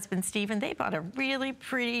and her husband, Stephen, they bought a really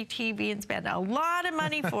pretty TV and spent a lot of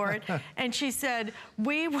money for it. And she said,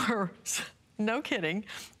 we were, no kidding,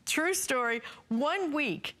 true story, 1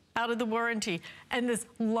 week out of the warranty, and this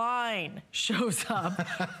line shows up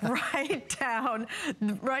right down,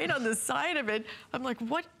 right on the side of it. I'm like,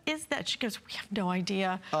 what is that? She goes, we have no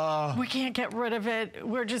idea. We can't get rid of it.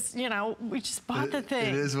 We're just, you know, we just bought the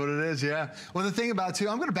thing. It is what it is, yeah. Well, the thing about it, too,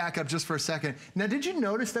 I'm gonna back up just for a second. Now, did you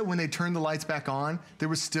notice that when they turned the lights back on, there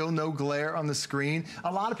was still no glare on the screen?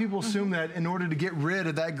 A lot of people assume that in order to get rid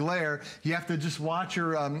of that glare, you have to just watch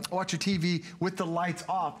your TV with the lights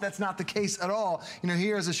off. That's not the case at all. You know,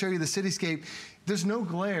 here, as I show you the cityscape, there's no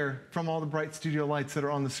glare from all the bright studio lights that are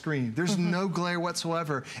on the screen. There's no glare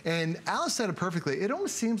whatsoever. And Alice said it perfectly. It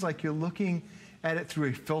almost seems like you're looking at it through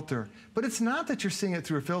a filter. But it's not that you're seeing it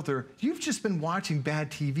through a filter. You've just been watching bad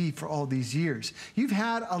TV for all these years. You've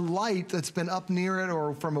had a light that's been up near it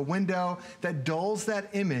or from a window that dulls that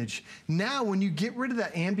image. Now, when you get rid of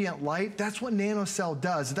that ambient light, that's what NanoCell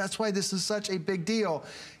does. That's why this is such a big deal.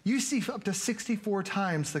 You see up to 64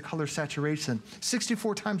 times the color saturation,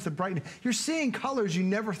 64 times the brightness. You're seeing colors you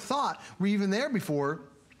never thought were even there before.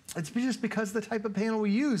 It's just because of the type of panel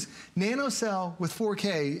we use. NanoCell with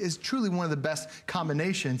 4K is truly one of the best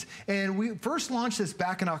combinations. And we first launched this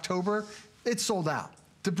back in October. It's sold out.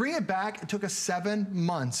 To bring it back, it took us 7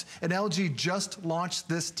 months, and LG just launched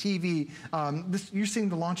this TV. You're seeing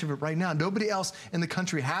the launch of it right now. Nobody else in the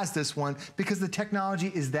country has this one because the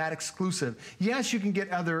technology is that exclusive. Yes, you can get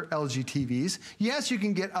other LG TVs. Yes, you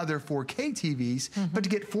can get other 4K TVs, but to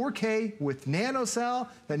get 4K with NanoCell,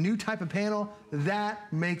 that new type of panel,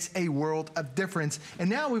 that makes a world of difference. And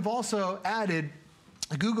now we've also added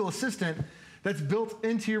a Google Assistant that's built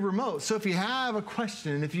into your remote. So if you have a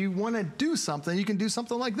question, if you want to do something, you can do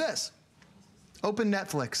something like this. Open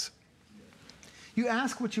Netflix. You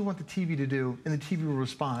ask what you want the TV to do, and the TV will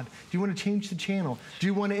respond. Do you want to change the channel? Do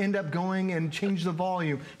you want to end up going and change the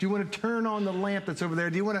volume? Do you want to turn on the lamp that's over there?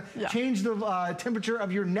 Do you want to change the temperature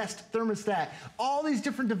of your Nest thermostat? All these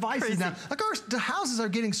different devices now. Like the houses are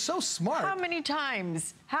getting so smart. How many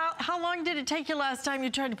times? How long did it take you last time you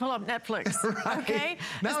tried to pull up Netflix? Right. Okay?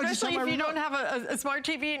 Now especially if you don't have a smart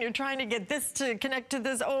TV and you're trying to get this to connect to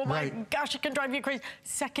this. Oh my gosh, it can drive you crazy.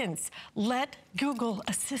 Seconds. Let Google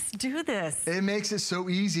Assist do this. It makes it so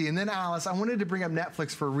easy. And then, Alice, I wanted to bring up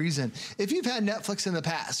Netflix for a reason. If you've had Netflix in the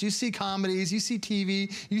past, you see comedies, you see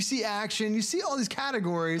TV, you see action, you see all these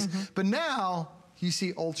categories, but now you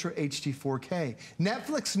see Ultra HD 4K.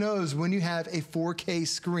 Netflix knows when you have a 4K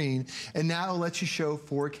screen, and now it lets you show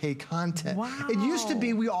 4K content. Wow. It used to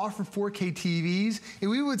be we offer 4K TVs, and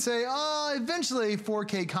we would say, oh, eventually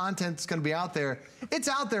 4K content's gonna be out there. It's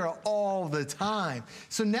out there all the time.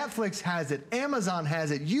 So Netflix has it, Amazon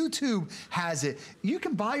has it, YouTube has it. You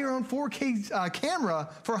can buy your own 4K camera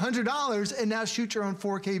for $100 and now shoot your own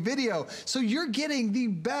 4K video. So you're getting the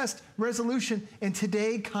best resolution, and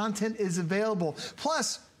today content is available.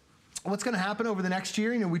 Plus, what's gonna happen over the next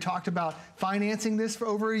year, you know, we talked about financing this for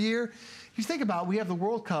over a year. You think about, we have the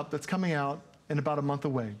World Cup that's coming out in about a month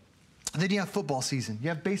away. Then you have football season, you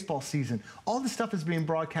have baseball season. All this stuff is being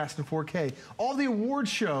broadcast in 4K. All the award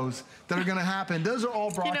shows that are gonna happen, those are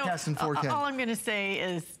all broadcast in 4K. All I'm gonna say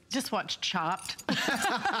is just watch Chopped.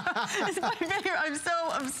 It's my favorite. I'm so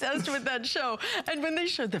obsessed with that show. And when they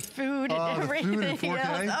show the food and everything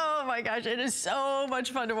else, oh my gosh, it is so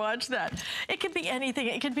much fun to watch that. It could be anything.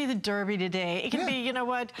 It could be the Derby today. It can be, you know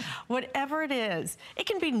what, whatever it is. It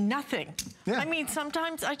can be nothing. I mean,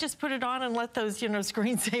 sometimes I just put it on and let those, you know,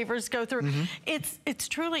 screensavers go through. It's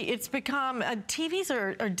truly, it's become, TVs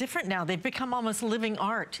are different now. They've become almost living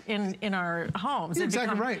art in our homes. You're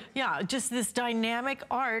exactly right. Yeah, just this dynamic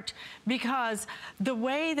art, because the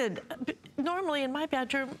way that normally in my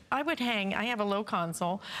bedroom, I would hang, I have a low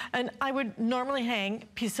console, and I would normally hang a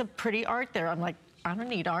piece of pretty art there. I'm like, I don't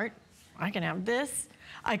need art. I can have this.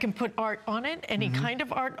 I can put art on it, any kind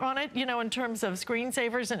of art on it, you know, in terms of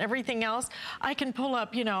screensavers and everything else. I can pull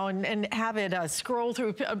up, you know, and have it scroll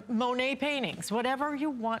through Monet paintings, whatever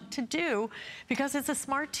you want to do, because it's a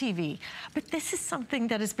smart TV. But this is something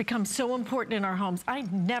that has become so important in our homes. I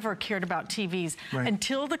never cared about TVs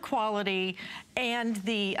until the quality and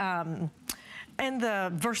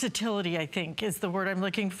the versatility, I think, is the word I'm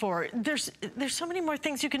looking for. There's so many more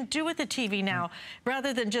things you can do with a TV now,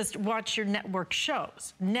 rather than just watch your network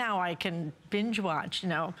shows. Now I can binge watch, you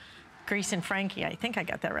know, Grace and Frankie. I think I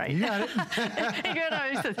got that right. You got it.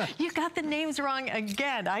 You got the names wrong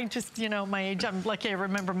again. I just, you know, my age, I'm lucky I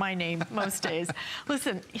remember my name most days.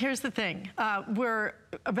 Listen, here's the thing. We're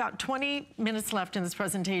about 20 minutes left in this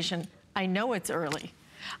presentation. I know it's early.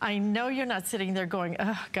 I know you're not sitting there going,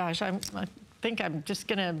 oh gosh, I think I'm just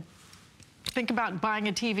gonna think about buying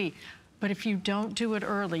a TV. But if you don't do it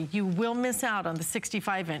early, you will miss out on the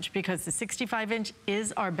 65-inch, because the 65-inch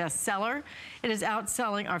is our best seller. It is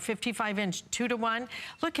outselling our 55-inch 2-to-1.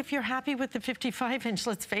 Look, if you're happy with the 55-inch,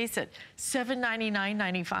 let's face it,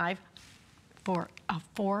 $799.95 for a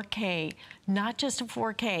 4K, not just a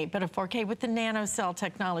 4K, but a 4K with the nano cell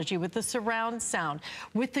technology, with the surround sound,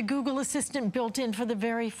 with the Google Assistant built in for the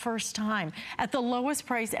very first time, at the lowest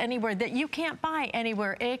price anywhere, that you can't buy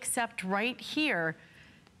anywhere except right here.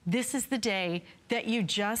 This is the day that you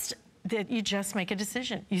just make a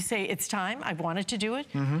decision. You say, it's time, I've wanted to do it.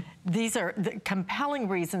 These are the compelling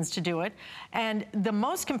reasons to do it. And the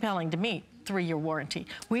most compelling to me, 3-year warranty.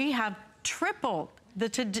 We have tripled the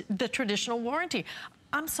traditional warranty.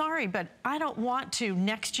 I'm sorry, but I don't want to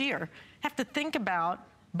next year have to think about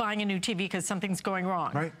buying a new TV because something's going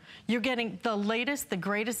wrong. You're getting the latest, the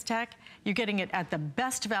greatest tech. You're getting it at the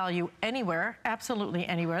best value anywhere, absolutely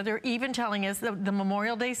anywhere. They're even telling us that the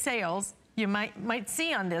Memorial Day sales you might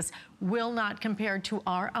see on this will not compare to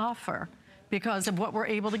our offer because of what we're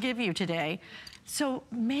able to give you today. So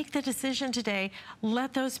make the decision today.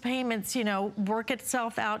 Let those payments, you know, work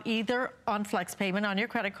itself out either on flex payment on your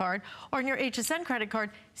credit card or on your HSN credit card.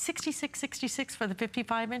 $66.66 for the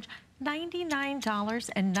 55-inch,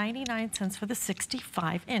 $99.99 for the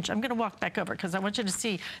 65-inch. I'm going to walk back over because I want you to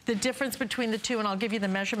see the difference between the two, and I'll give you the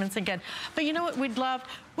measurements again. But you know what we'd love?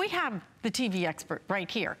 We have the TV expert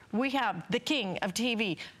right here. We have the king of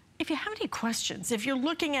TV. If you have any questions, if you're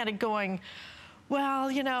looking at it going, well,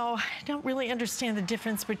 you know, I don't really understand the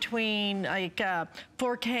difference between like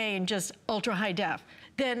 4K and just ultra high def,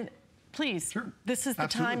 then please, this is the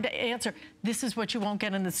time to answer. This is what you won't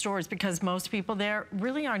get in the stores because most people there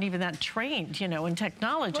really aren't even that trained, you know, in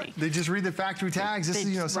technology. They just read the factory tags. This is,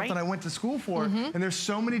 you know, something I went to school for. And there's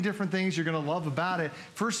so many different things you're gonna love about it.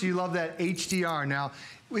 First, you love that HDR. Now,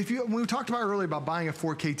 when we talked about earlier about buying a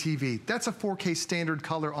 4K TV, that's a 4K standard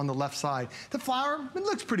color on the left side. The flower, it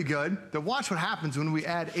looks pretty good. But watch what happens when we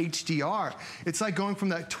add HDR. It's like going from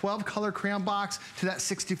that 12 color crayon box to that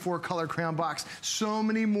 64 color crayon box. So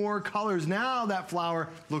many more colors. Now that flower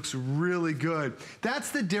looks really good.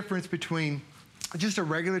 That's the difference between just a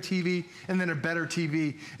regular TV and then a better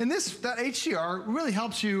TV. And that HDR really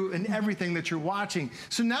helps you in everything that you're watching.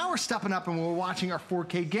 So now we're stepping up and we're watching our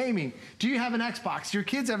 4K gaming. Do you have an Xbox? Do your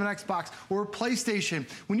kids have an Xbox or a PlayStation?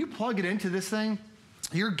 When you plug it into this thing,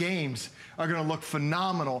 your games are gonna look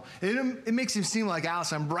phenomenal. It makes it seem like,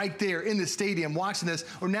 Alice, I'm right there in the stadium watching this,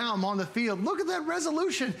 or now I'm on the field. Look at that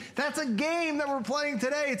resolution. That's a game that we're playing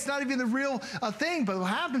today. It's not even the real thing, but what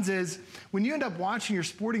happens is, when you end up watching your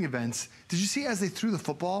sporting events, did you see as they threw the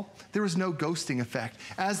football, there was no ghosting effect.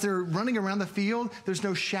 As they're running around the field, there's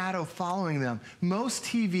no shadow following them. Most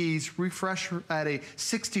TVs refresh at a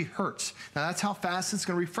 60 hertz. Now that's how fast it's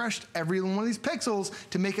gonna refresh every one of these pixels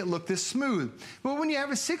to make it look this smooth. But when you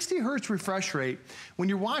have a 60 hertz refresh rate, when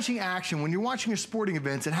you're watching action, when you're watching your sporting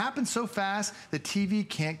events, it happens so fast the TV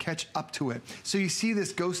can't catch up to it. So you see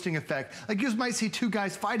this ghosting effect. Like you might see two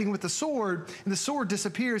guys fighting with a sword, and the sword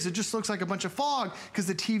disappears. It just looks like a bunch of fog because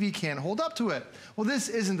the TV can't hold up to it. Well, this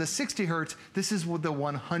isn't the 60 hertz, this is with the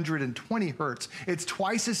 120 hertz. It's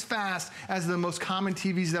twice as fast as the most common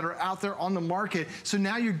TVs that are out there on the market. So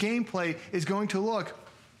now your gameplay is going to look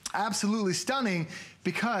absolutely stunning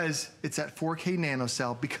because it's at 4K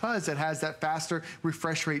nanocell, because it has that faster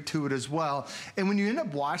refresh rate to it as well. And when you end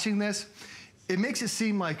up watching this, it makes it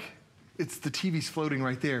seem like it's the TV's floating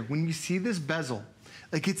right there. When you see this bezel,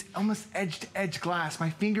 like it's almost edge-to-edge glass. My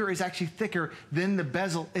finger is actually thicker than the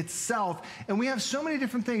bezel itself. And we have so many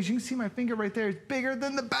different things. You can see my finger right there. It's bigger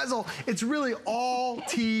than the bezel. It's really all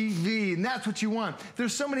TV, and that's what you want.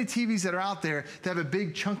 There's so many TVs that are out there that have a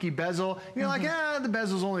big chunky bezel. And you're like, the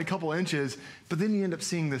bezel's only a couple inches. But then you end up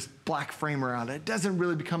seeing this black frame around it. It doesn't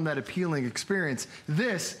really become that appealing experience.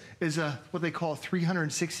 This is what they call a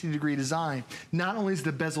 360-degree design. Not only is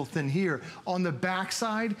the bezel thin here, on the back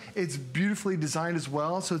side, it's beautifully designed as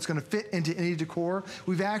well, so it's gonna fit into any decor.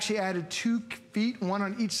 We've actually added 2 feet, one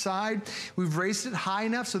on each side. We've raised it high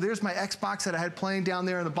enough, so there's my Xbox that I had playing down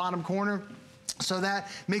there in the bottom corner. So that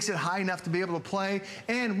makes it high enough to be able to play.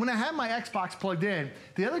 And when I have my Xbox plugged in,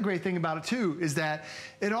 the other great thing about it too is that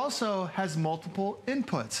it also has multiple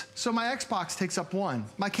inputs. So my Xbox takes up one,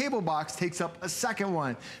 my cable box takes up a second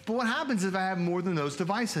one. But what happens if I have more than those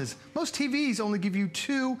devices? Most TVs only give you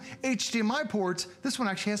 2 HDMI ports. This one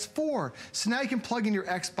actually has 4. So now you can plug in your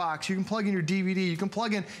Xbox, you can plug in your DVD, you can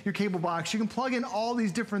plug in your cable box, you can plug in all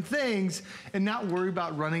these different things and not worry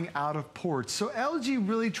about running out of ports. So LG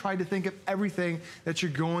really tried to think of everything that you're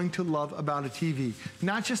going to love about a TV.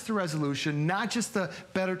 Not just the resolution, not just the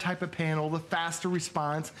better type of panel, the faster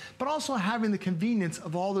response, but also having the convenience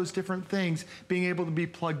of all those different things being able to be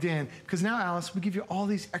plugged in. Because now, Alice, we give you all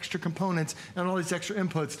these extra components and all these extra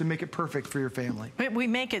inputs to make it perfect for your family. We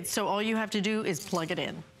make it so all you have to do is plug it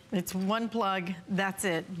in. It's one plug, that's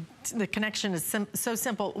it. The connection is so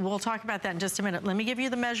simple. We'll talk about that in just a minute. Let me give you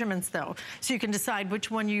the measurements though, so you can decide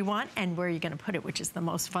which one you want and where you're gonna put it, which is the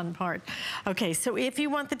most fun part. Okay, so if you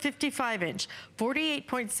want the 55-inch,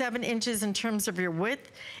 48.7 inches in terms of your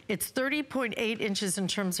width, it's 30.8 inches in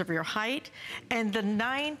terms of your height, and the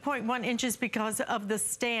 9.1 inches because of the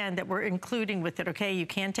stand that we're including with it, okay? You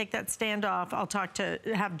can take that stand off. I'll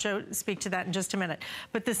have Joe speak to that in just a minute.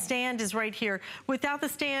 But the stand is right here. Without the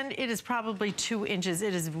stand, it is probably 2 inches.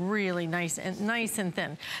 It is really nice and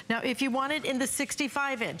thin. Now, if you want it in the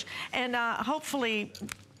 65-inch, and hopefully,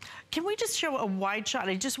 can we just show a wide shot?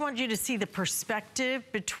 I just want you to see the perspective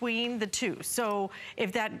between the two. So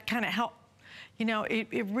if that kind of helps, you know,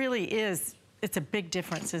 it really is, it's a big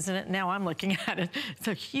difference, isn't it? Now I'm looking at it, it's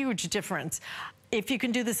a huge difference. If you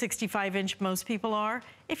can do the 65-inch, most people are.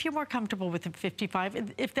 If you're more comfortable with the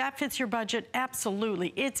 55, if that fits your budget,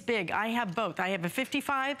 absolutely. It's big. I have both. I have a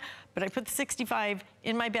 55, but I put the 65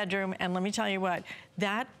 in my bedroom, and let me tell you what,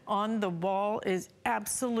 that on the wall is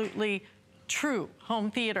absolutely true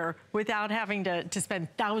home theater without having to spend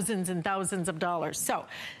thousands and thousands of dollars. So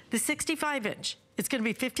the 65-inch, it's gonna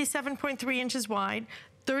be 57.3 inches wide,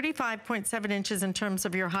 35.7 inches in terms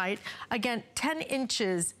of your height. Again, 10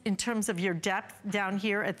 inches in terms of your depth down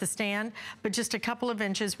here at the stand, but just a couple of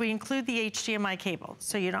inches. We include the HDMI cable,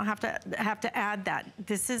 so you don't have to add that.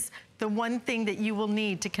 This is the one thing that you will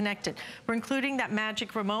need to connect it. We're including that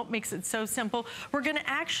magic remote, makes it so simple. We're gonna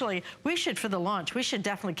actually, we should, for the launch, we should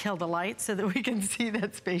definitely kill the lights so that we can see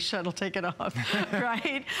that space shuttle take it off,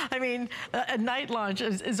 right? I mean, a night launch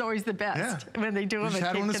is always the best when they do them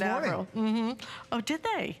at Cape Canaveral. Oh, did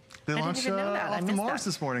they? They launched off to Mars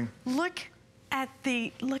this morning. Look at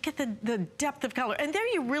the depth of color. And there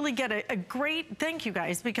you really get a great, thank you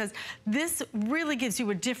guys, because this really gives you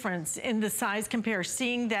a difference in the size compare,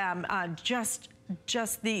 seeing them just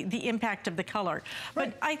the impact of the color.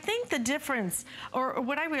 Right. But I think the difference, or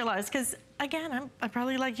what I realized, because again, I'm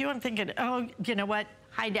probably like you, I'm thinking, oh, you know what?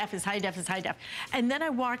 High def is high def is high def. And then I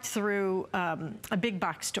walked through a big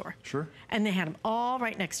box store. Sure. And they had them all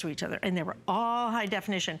right next to each other, and they were all high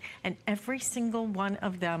definition, and every single one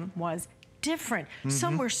of them was different.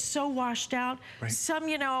 Some were so washed out. Some,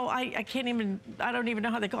 you know, I don't even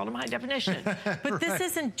know how they called them high definition. But this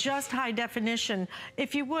isn't just high definition.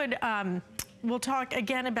 If you would, we'll talk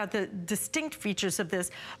again about the distinct features of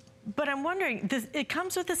this. But I'm wondering, it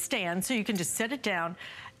comes with a stand, so you can just set it down.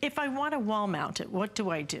 If I want to wall mount it, what do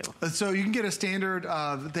I do? So you can get a standard,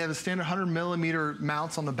 they have a standard 100mm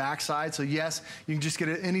mounts on the back side. So yes, you can just get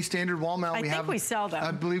any standard wall mount. I think we sell them. I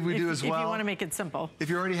believe we do as well. If you want to make it simple. If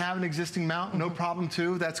you already have an existing mount, no problem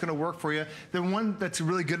too. That's going to work for you. The one that's a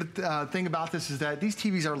really good thing about this is that these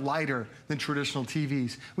TVs are lighter than traditional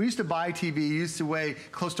TVs. We used to buy TV, it used to weigh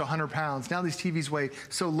close to 100 pounds. Now these TVs weigh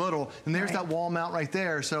so little, and there's that wall mount right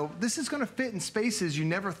there. So this is going to fit in spaces you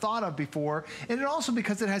never thought of before. And it also,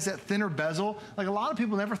 because it has that thinner bezel, like a lot of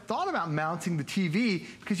people never thought about mounting the TV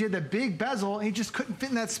because you had that big bezel and you just couldn't fit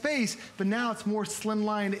in that space, but now it's more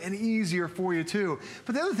slimlined and easier for you too.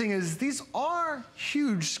 But the other thing is, these are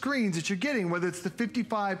huge screens that you're getting, whether it's the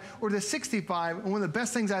 55 or the 65, and one of the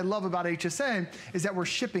best things I love about HSN is that we're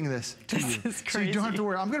shipping this to you. This is crazy. So you don't have to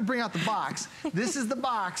worry. I'm gonna bring out the box. This is the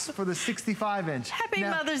box for the 65-inch. Happy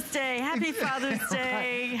Mother's Day, happy Father's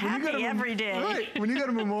Day, happy every day. Right, when you go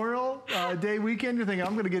to Memorial Day weekend, you're thinking,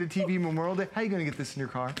 I'm gonna get a TV Memorial Day. How are you gonna get this in your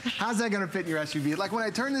car? How's that gonna fit in your SUV? Like when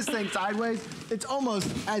I turn this thing sideways, it's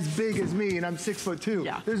almost as big as me, and I'm 6'2".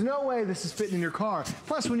 Yeah. There's no way this is fitting in your car.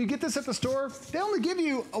 Plus, when you get this at the store, they only give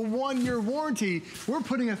you a 1-year warranty. We're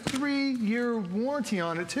putting a 3-year warranty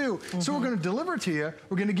on it too. So we're gonna deliver it to you.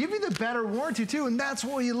 We're gonna give you the better warranty too, and that's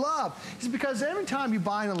what you love. It's because every time you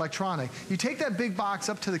buy an electronic, you take that big box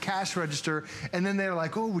up to the cash register, and then they're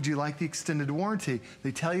like, oh, would you like the extended warranty?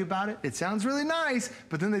 They tell you about it. It sounds really nice,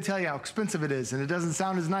 but then they tell you how expensive it is, and it doesn't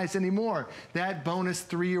sound as nice anymore. That bonus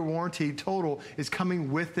 3-year warranty total is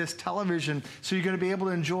coming with this television, so you're gonna be able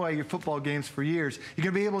to enjoy your football games for years. You're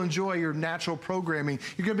gonna be able to enjoy your natural programming.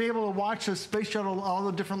 You're gonna be able to watch the Space Shuttle, all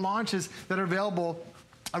the different launches that are available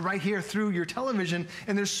right here through your television.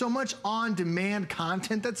 And there's so much on-demand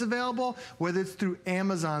content that's available, whether it's through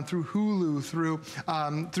Amazon, through Hulu, through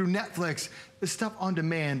Netflix. There's stuff on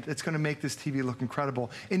demand that's gonna make this TV look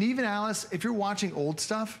incredible. And even, Alice, if you're watching old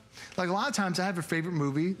stuff, like a lot of times I have a favorite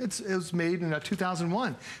movie, it was made in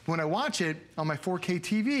 2001. When I watch it on my 4K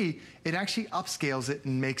TV, it actually upscales it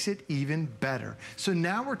and makes it even better. So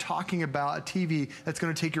now we're talking about a TV that's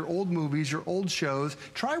gonna take your old movies, your old shows.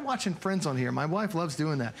 Try watching Friends on here. My wife loves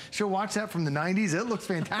doing that. She'll watch that from the 90s. It looks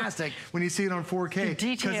fantastic when you see it on 4K.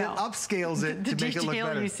 Because it upscales it to make it look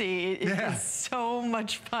better. The detail you see is so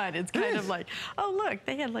much fun. It's kind of like, oh look,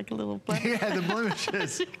 they had like a little blemish. Yeah, the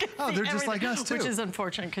blemishes. Oh, they're just like us too. Which is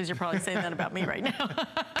unfortunate because you're probably saying that about me right now.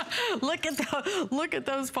 Look at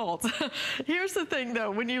those faults. Here's the thing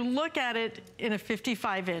though, when you look at it in a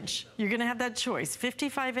 55-inch, you're gonna have that choice,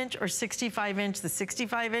 55-inch or 65-inch. The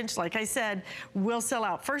 65-inch, like I said, will sell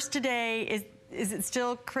out. First today, is it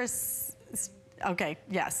still, Chris? Okay,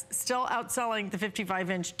 yes, still outselling the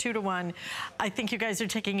 55-inch 2-to-1. I think you guys are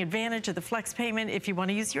taking advantage of the flex payment. If you want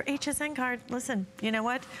to use your HSN card, listen, you know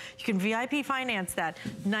what? You can VIP finance that,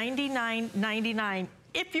 $99.99.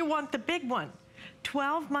 If you want the big one,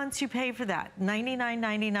 12 months you pay for that,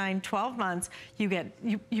 $99.99, 12 months, you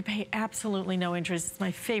pay absolutely no interest. It's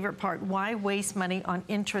my favorite part. Why waste money on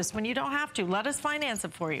interest when you don't have to? Let us finance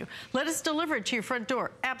it for you. Let us deliver it to your front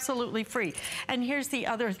door, absolutely free. And here's the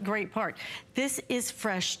other great part. This is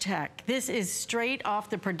fresh tech. This is straight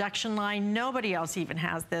off the production line. Nobody else even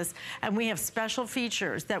has this. And we have special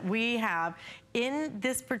features that we have in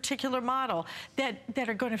this particular model that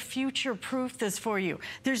are going to future-proof this for you.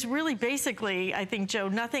 There's really basically, I think, Joe,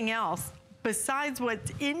 nothing else besides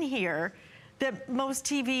what's in here that most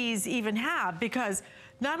TVs even have, because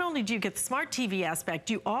not only do you get the smart TV aspect,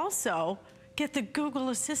 you also get the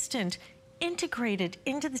Google Assistant integrated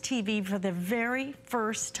into the TV for the very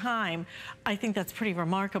first time. I think that's pretty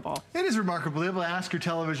remarkable. It is remarkable. You're able to ask your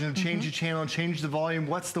television to change the channel, change the volume,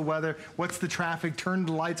 what's the weather, what's the traffic, turn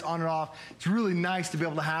the lights on and off. It's really nice to be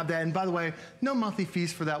able to have that. And by the way, no monthly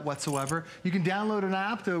fees for that whatsoever. You can download an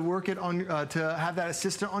app to work it on, to have that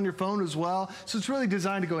assistant on your phone as well. So it's really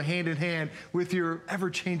designed to go hand in hand with your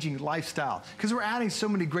ever-changing lifestyle. Because we're adding so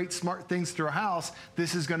many great smart things to our house,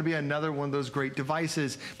 this is going to be another one of those great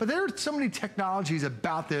devices. But there are so many technologies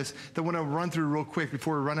about this that I want to run through real quick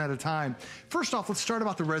before we run out of time. First off, let's start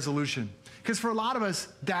about the resolution. Because for a lot of us,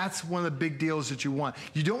 that's one of the big deals that you want.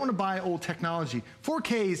 You don't want to buy old technology.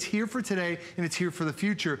 4K is here for today and it's here for the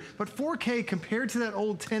future. But 4K compared to that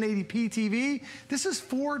old 1080p TV, this is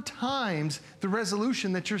 4 times the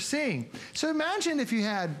resolution that you're seeing. So imagine if you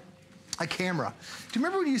had a camera. Do you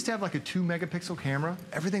remember when you used to have like a 2-megapixel camera?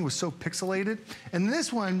 Everything was so pixelated. And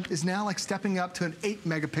this one is now like stepping up to an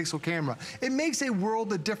 8-megapixel camera. It makes a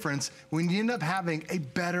world of difference when you end up having a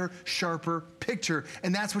better, sharper picture,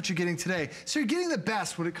 and that's what you're getting today. So you're getting the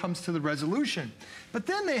best when it comes to the resolution. But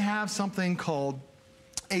then they have something called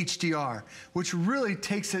HDR, which really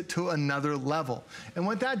takes it to another level. And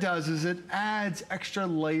what that does is it adds extra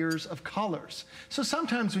layers of colors. So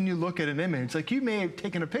sometimes when you look at an image, like you may have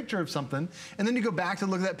taken a picture of something, and then you go back to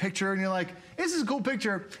look at that picture and you're like, this is a cool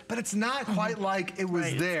picture, but it's not quite like it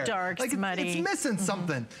was there. It's dark, like it's muddy. It's missing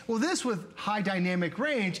something. Well, this with high dynamic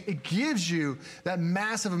range, it gives you that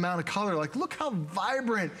massive amount of color. Like, look how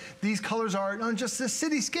vibrant these colors are on just this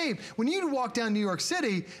cityscape. When you walk down New York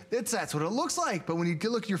City, that's what it looks like. But when you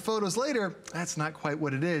look at your photos later, that's not quite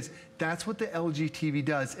what it is. That's what the LG TV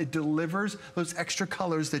does. It delivers those extra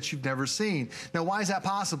colors that you've never seen. Now, why is that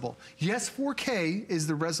possible? Yes, 4K is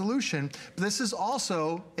the resolution, but this is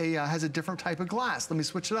also has a different type of glass. Let me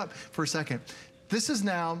switch it up for a second. This is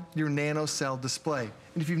now your nano cell display.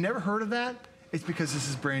 And if you've never heard of that, it's because this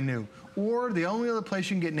is brand new. Or the only other place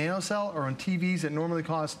you can get nanocell are on TVs that normally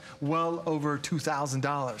cost well over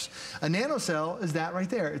 $2,000. A nanocell is that right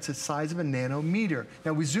there. It's the size of a nanometer.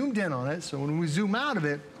 Now we zoomed in on it, so when we zoom out of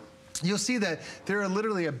it, you'll see that there are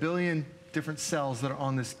literally 1 billion different cells that are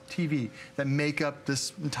on this TV that make up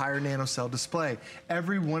this entire nanocell display.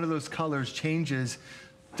 Every one of those colors changes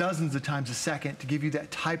dozens of times a second to give you that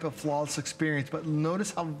type of flawless experience. But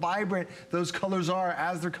notice how vibrant those colors are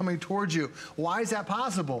as they're coming towards you. Why is that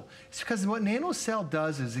possible? It's because what nanocell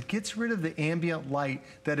does is it gets rid of the ambient light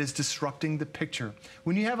that is disrupting the picture.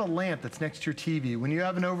 When you have a lamp that's next to your TV, when you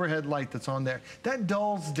have an overhead light that's on there, that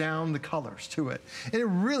dulls down the colors to it. And it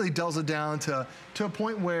really dulls it down to a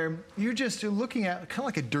point where you're looking at kind of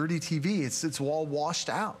like a dirty TV. It's all washed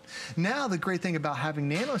out. Now the great thing about having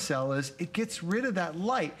nanocell is it gets rid of that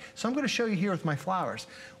light. So I'm going to show you here with my flowers.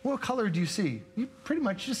 What color do you see? You pretty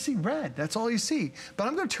much just see red. That's all you see. But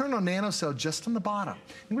I'm going to turn on nanocell just on the bottom.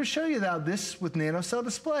 I'm going to show you that this with nanocell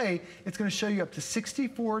display, it's going to show you up to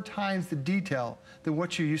 64 times the detail than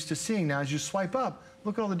what you're used to seeing. Now as you swipe up,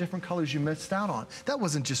 look at all the different colors you missed out on. That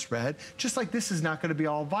wasn't just red, just like this is not going to be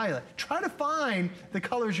all violet. Try to find the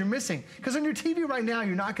colors you're missing, because on your TV right now,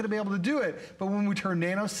 you're not going to be able to do it. But when we turn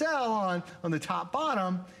nanocell on the top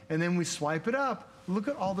bottom, and then we swipe it up, look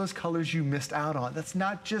at all those colors you missed out on. That's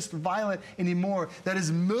not just violet anymore. That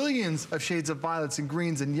is millions of shades of violets and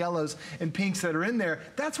greens and yellows and pinks that are in there.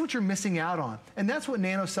 That's what you're missing out on. And that's what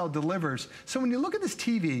nanocell delivers. So when you look at this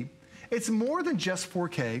TV, it's more than just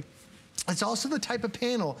 4K. It's also the type of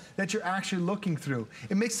panel that you're actually looking through.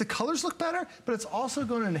 It makes the colors look better, but it's also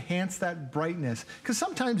going to enhance that brightness, because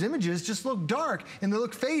sometimes images just look dark and they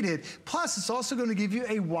look faded. Plus, it's also going to give you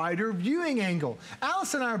a wider viewing angle.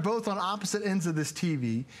 Alice and I are both on opposite ends of this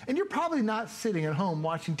TV, and you're probably not sitting at home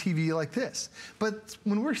watching TV like this. But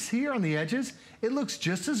when we're here on the edges, it looks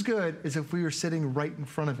just as good as if we were sitting right in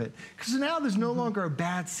front of it. Because now there's no longer a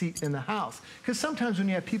bad seat in the house. Because sometimes when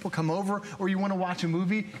you have people come over or you want to watch a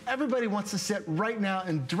movie, everybody wants to sit right now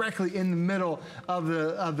and directly in the middle of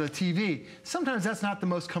the TV. Sometimes that's not the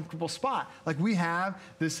most comfortable spot. Like we have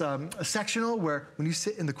this a sectional where when you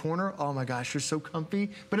sit in the corner, oh my gosh, you're so comfy,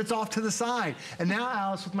 but it's off to the side. And now,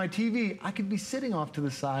 Alice, with my TV, I could be sitting off to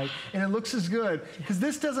the side and it looks as good, because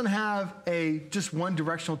this doesn't have just one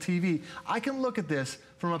directional TV. I can look at this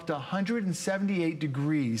from up to 178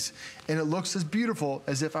 degrees, and it looks as beautiful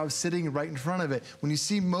as if I was sitting right in front of it. When you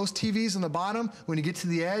see most TVs on the bottom, when you get to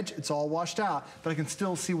the edge, it's all washed out, but I can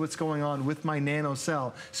still see what's going on with my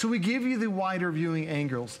nanocell. So we give you the wider viewing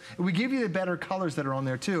angles, and we give you the better colors that are on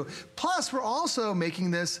there too. Plus, we're also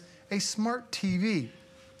making this a smart TV.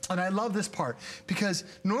 And I love this part, because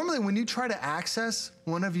normally when you try to access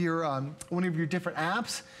one of your different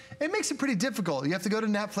apps, it makes it pretty difficult. You have to go to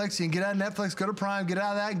Netflix, you can get out of Netflix, go to Prime, get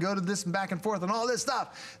out of that, and go to this and back and forth and all this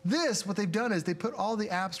stuff. This, what they've done is they put all the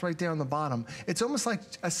apps right there on the bottom. It's almost like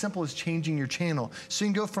as simple as changing your channel. So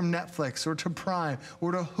you can go from Netflix or to Prime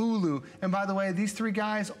or to Hulu. And by the way, these three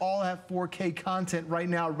guys all have 4K content right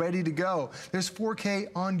now ready to go. There's 4K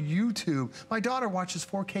on YouTube. My daughter watches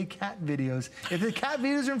 4K cat videos. If the cat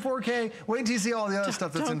videos are in 4K, wait until you see all the other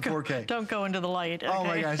stuff that's in 4K. Don't go into the light. Okay? Oh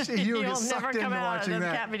my gosh, you'll get sucked never come into out watching of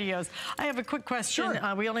that. Cat videos. I have a quick question.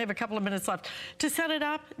 Sure. We only have a couple of minutes left. To set it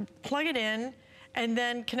up, plug it in, and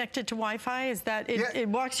then connect it to Wi-Fi? Is that, it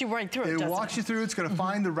walks you right through it, doesn't it? It walks you through. It's going to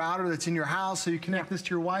find the router that's in your house, so you connect this to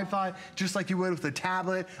your Wi-Fi, just like you would with a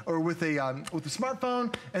tablet or with a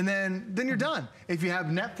smartphone, and then you're done. If you have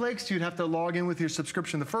Netflix, you'd have to log in with your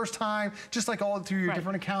subscription the first time, just like all through your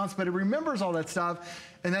different accounts, but it remembers all that stuff,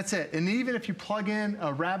 and that's it. And even if you plug in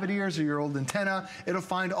rabbit ears or your old antenna, it'll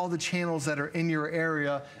find all the channels that are in your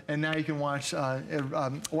area, and now you can watch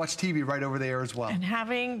TV right over there as well. And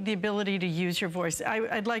having the ability to use your voice.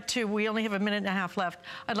 I'd like to, we only have a minute and a half left.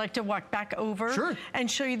 I'd like to walk back over and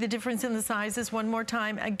show you the difference in the sizes one more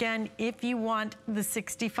time. Again, if you want the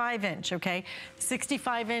 65-inch, okay?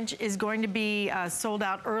 65-inch is going to be sold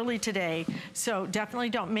out early today, so definitely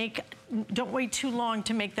don't wait too long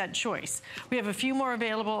to make that choice. We have a few more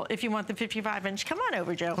available if you want the 55-inch. Come on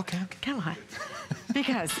over, Joe. Okay. Come on.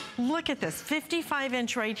 Because look at this,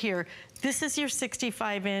 55-inch right here. This is your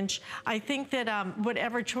 65-inch. I think that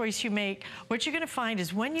whatever choice you make, what you're gonna find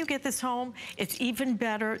is when you get this home, it's even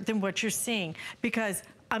better than what you're seeing, because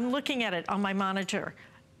I'm looking at it on my monitor.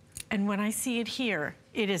 And when I see it here,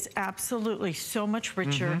 it is absolutely so much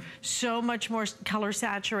richer, so much more color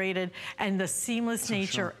saturated, and the seamless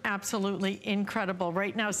nature, absolutely incredible.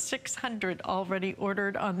 Right now, 600 already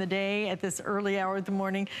ordered on the day at this early hour of the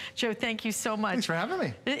morning. Joe, thank you so much. Thanks for having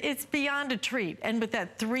me. It's beyond a treat. And with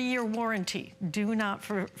that 3-year warranty, do not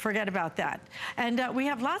forget about that. And we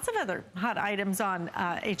have lots of other hot items on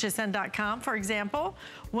hsn.com. For example,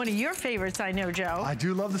 one of your favorites, I know, Joe. I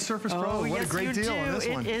do love the Surface Pro. Oh, what a great deal on this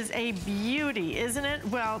one. It is a beauty, isn't it?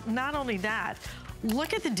 Well, not only that,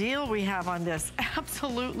 look at the deal we have on this.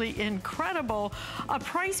 Absolutely incredible. A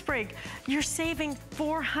price break. You're saving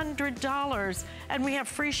 $400, and we have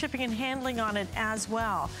free shipping and handling on it as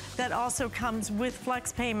well. That also comes with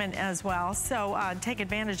flex payment as well, so take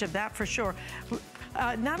advantage of that for sure.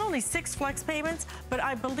 Not only 6 flex payments, but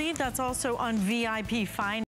I believe that's also on VIP Fine.